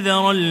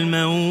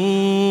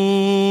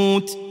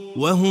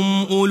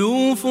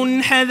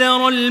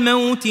حذر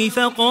الموت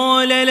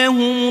فقال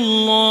لهم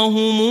الله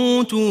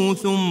موتوا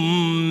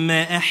ثم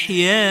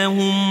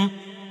أحياهم،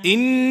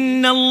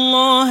 إن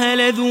الله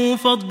لذو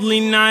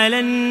فضل على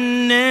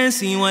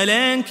الناس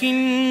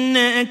ولكن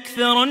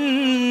أكثر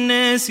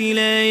الناس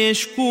لا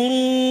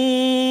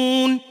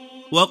يشكرون.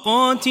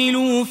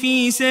 وقاتلوا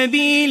في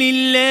سبيل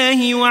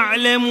الله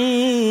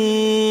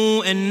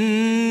واعلموا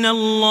أن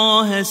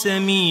الله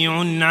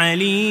سميع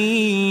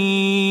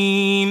عليم.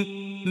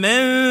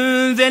 من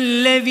ذا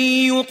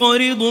الذي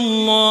يقرض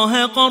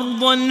الله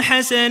قرضا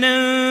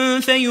حسنا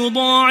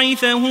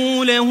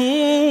فيضاعفه له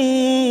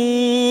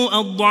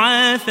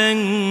أضعافا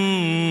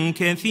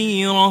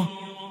كثيرة،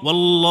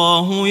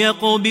 والله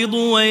يقبض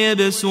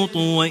ويبسط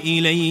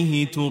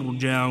وإليه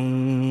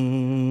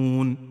ترجعون.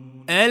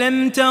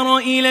 ألم تر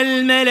إلى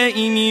الملأ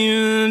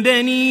من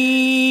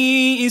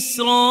بني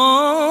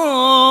إسرائيل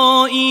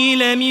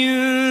من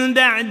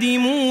بعد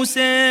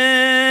موسى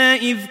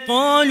إذ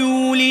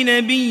قالوا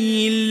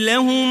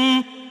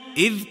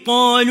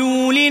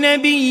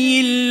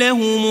لنبي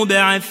لهم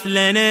ابعث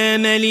لنا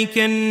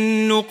ملكا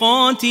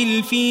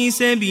نقاتل في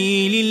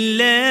سبيل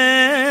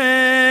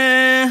الله،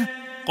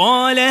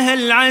 قال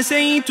هل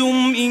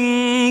عسيتم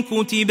إن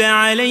كتب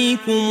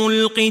عليكم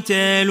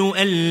القتال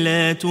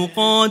ألا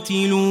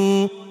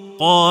تقاتلوا؟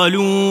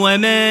 قالوا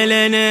وما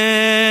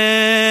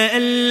لنا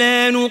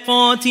ألا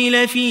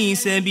نقاتل في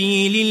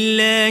سبيل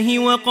الله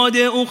وقد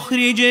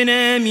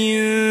أخرجنا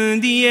من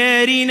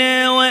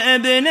ديارنا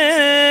وأبنائنا،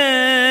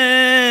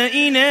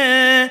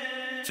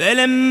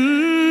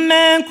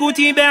 فلما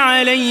كتب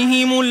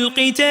عليهم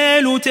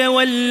القتال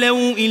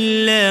تولوا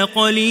إلا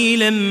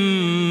قليلا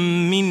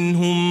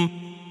منهم،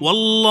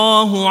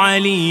 والله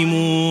عليم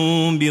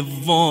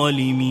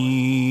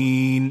بالظالمين.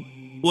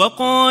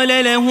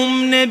 وقال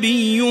لهم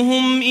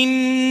نبيهم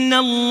إن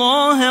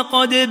الله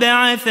قد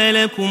بعث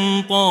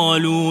لكم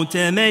طالوت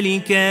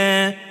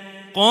ملكا،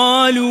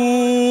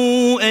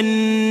 قالوا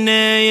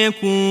أنى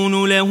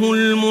يكون له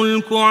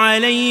الملك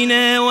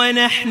علينا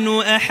ونحن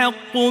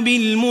أحق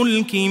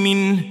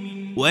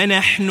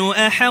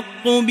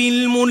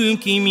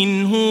بالملك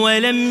منه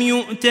ولم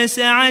يؤت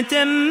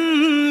سعة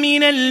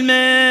من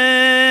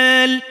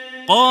المال،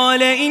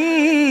 قال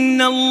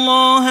إن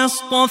الله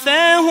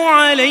اصطفاه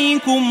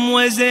عليكم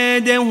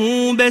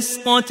وزاده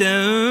بسطة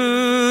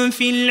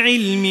في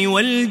العلم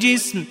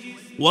والجسم،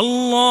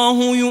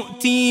 والله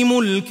يؤتي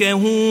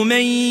ملكه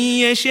من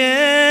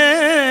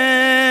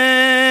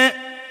يشاء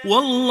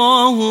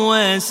والله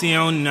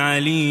واسع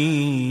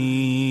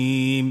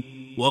عليم.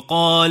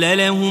 وقال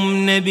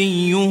لهم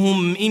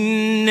نبيهم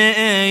إن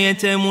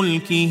آية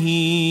ملكه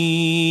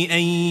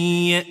أن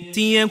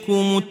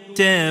يأتيكم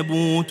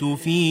التابوت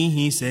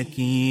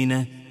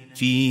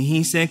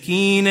فيه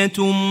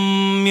سكينة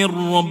من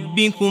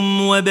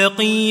ربكم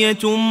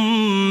وبقية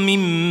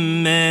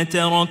مما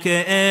ترك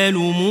آل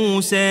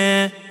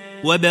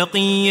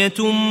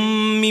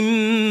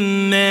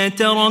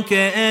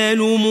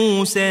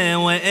موسى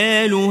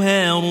وآل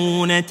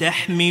هارون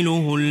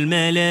تحمله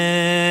الملائكة،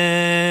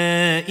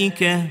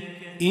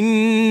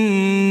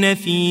 إن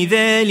في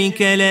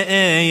ذلك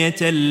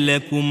لآية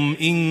لكم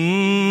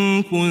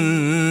إن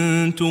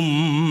كنتم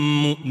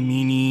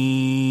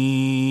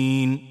مؤمنين.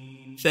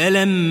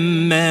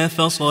 فلما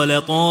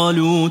فصل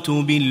طالوت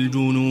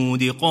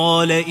بالجنود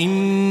قال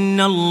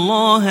إن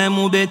الله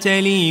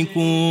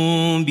مبتليكم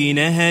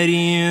بنهر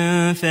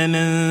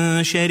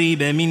فمن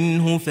شرب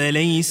منه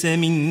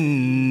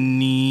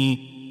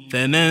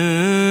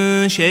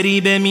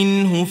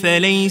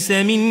فليس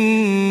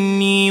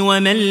مني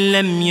ومن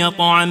لم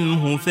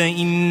يطعمه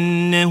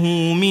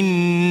فإنه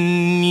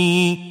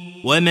مني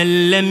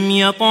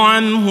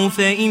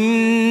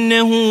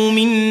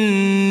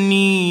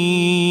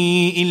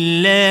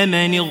إلا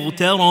من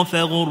اغترف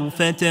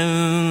غرفة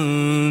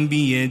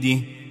بيده،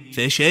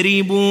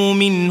 فشربوا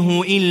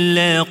منه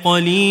إلا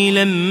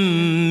قليلا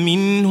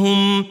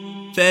منهم،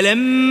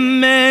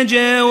 فلما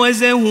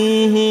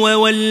جاوزه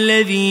هو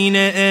والذين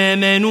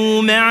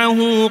آمنوا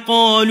معه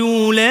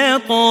قالوا لا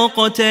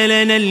طاقة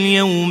لنا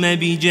اليوم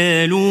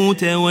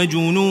بجالوت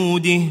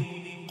وجنوده،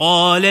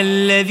 قال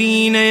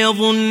الذين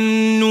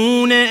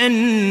يظنون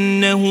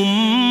أنهم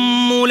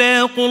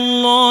ملاقوا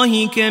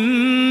الله كم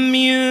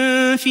من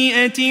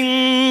فئة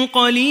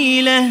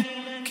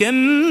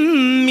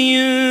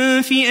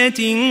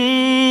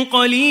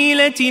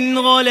قليلة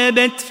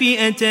غلبت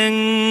فئة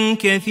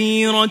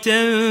كثيرة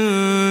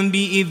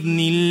بإذن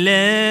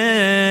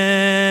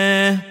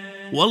الله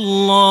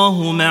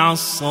والله مع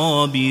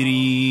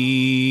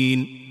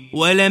الصابرين.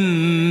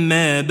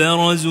 ولما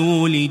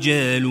برزوا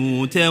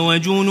لجالوت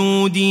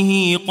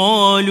وجنوده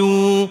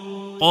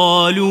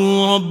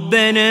قالوا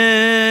ربنا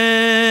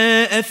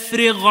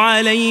أفرغ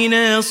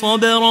علينا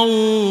صبرا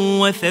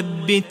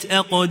وثبت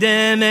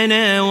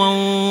أقدامنا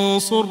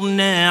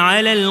وانصرنا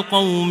على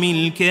القوم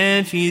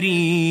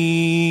الكافرين.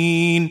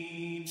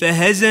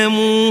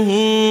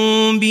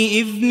 فهزموهم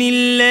بإذن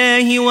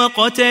الله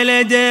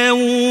وقتل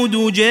داود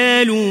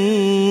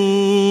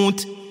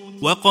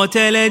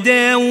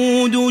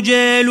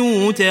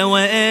جالوت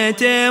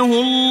وآتاه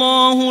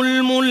الله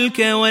الملك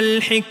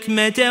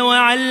والحكمة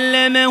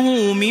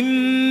وعلمه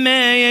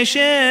مما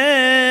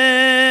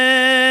يشاء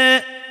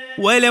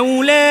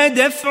ولولا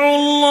دفع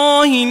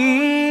الله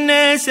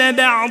الناس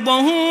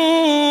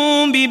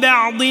بعضهم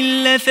ببعض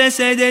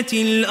لفسدت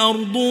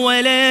الأرض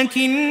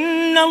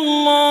ولكن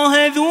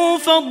الله ذو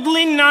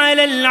فضل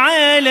على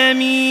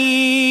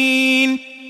العالمين.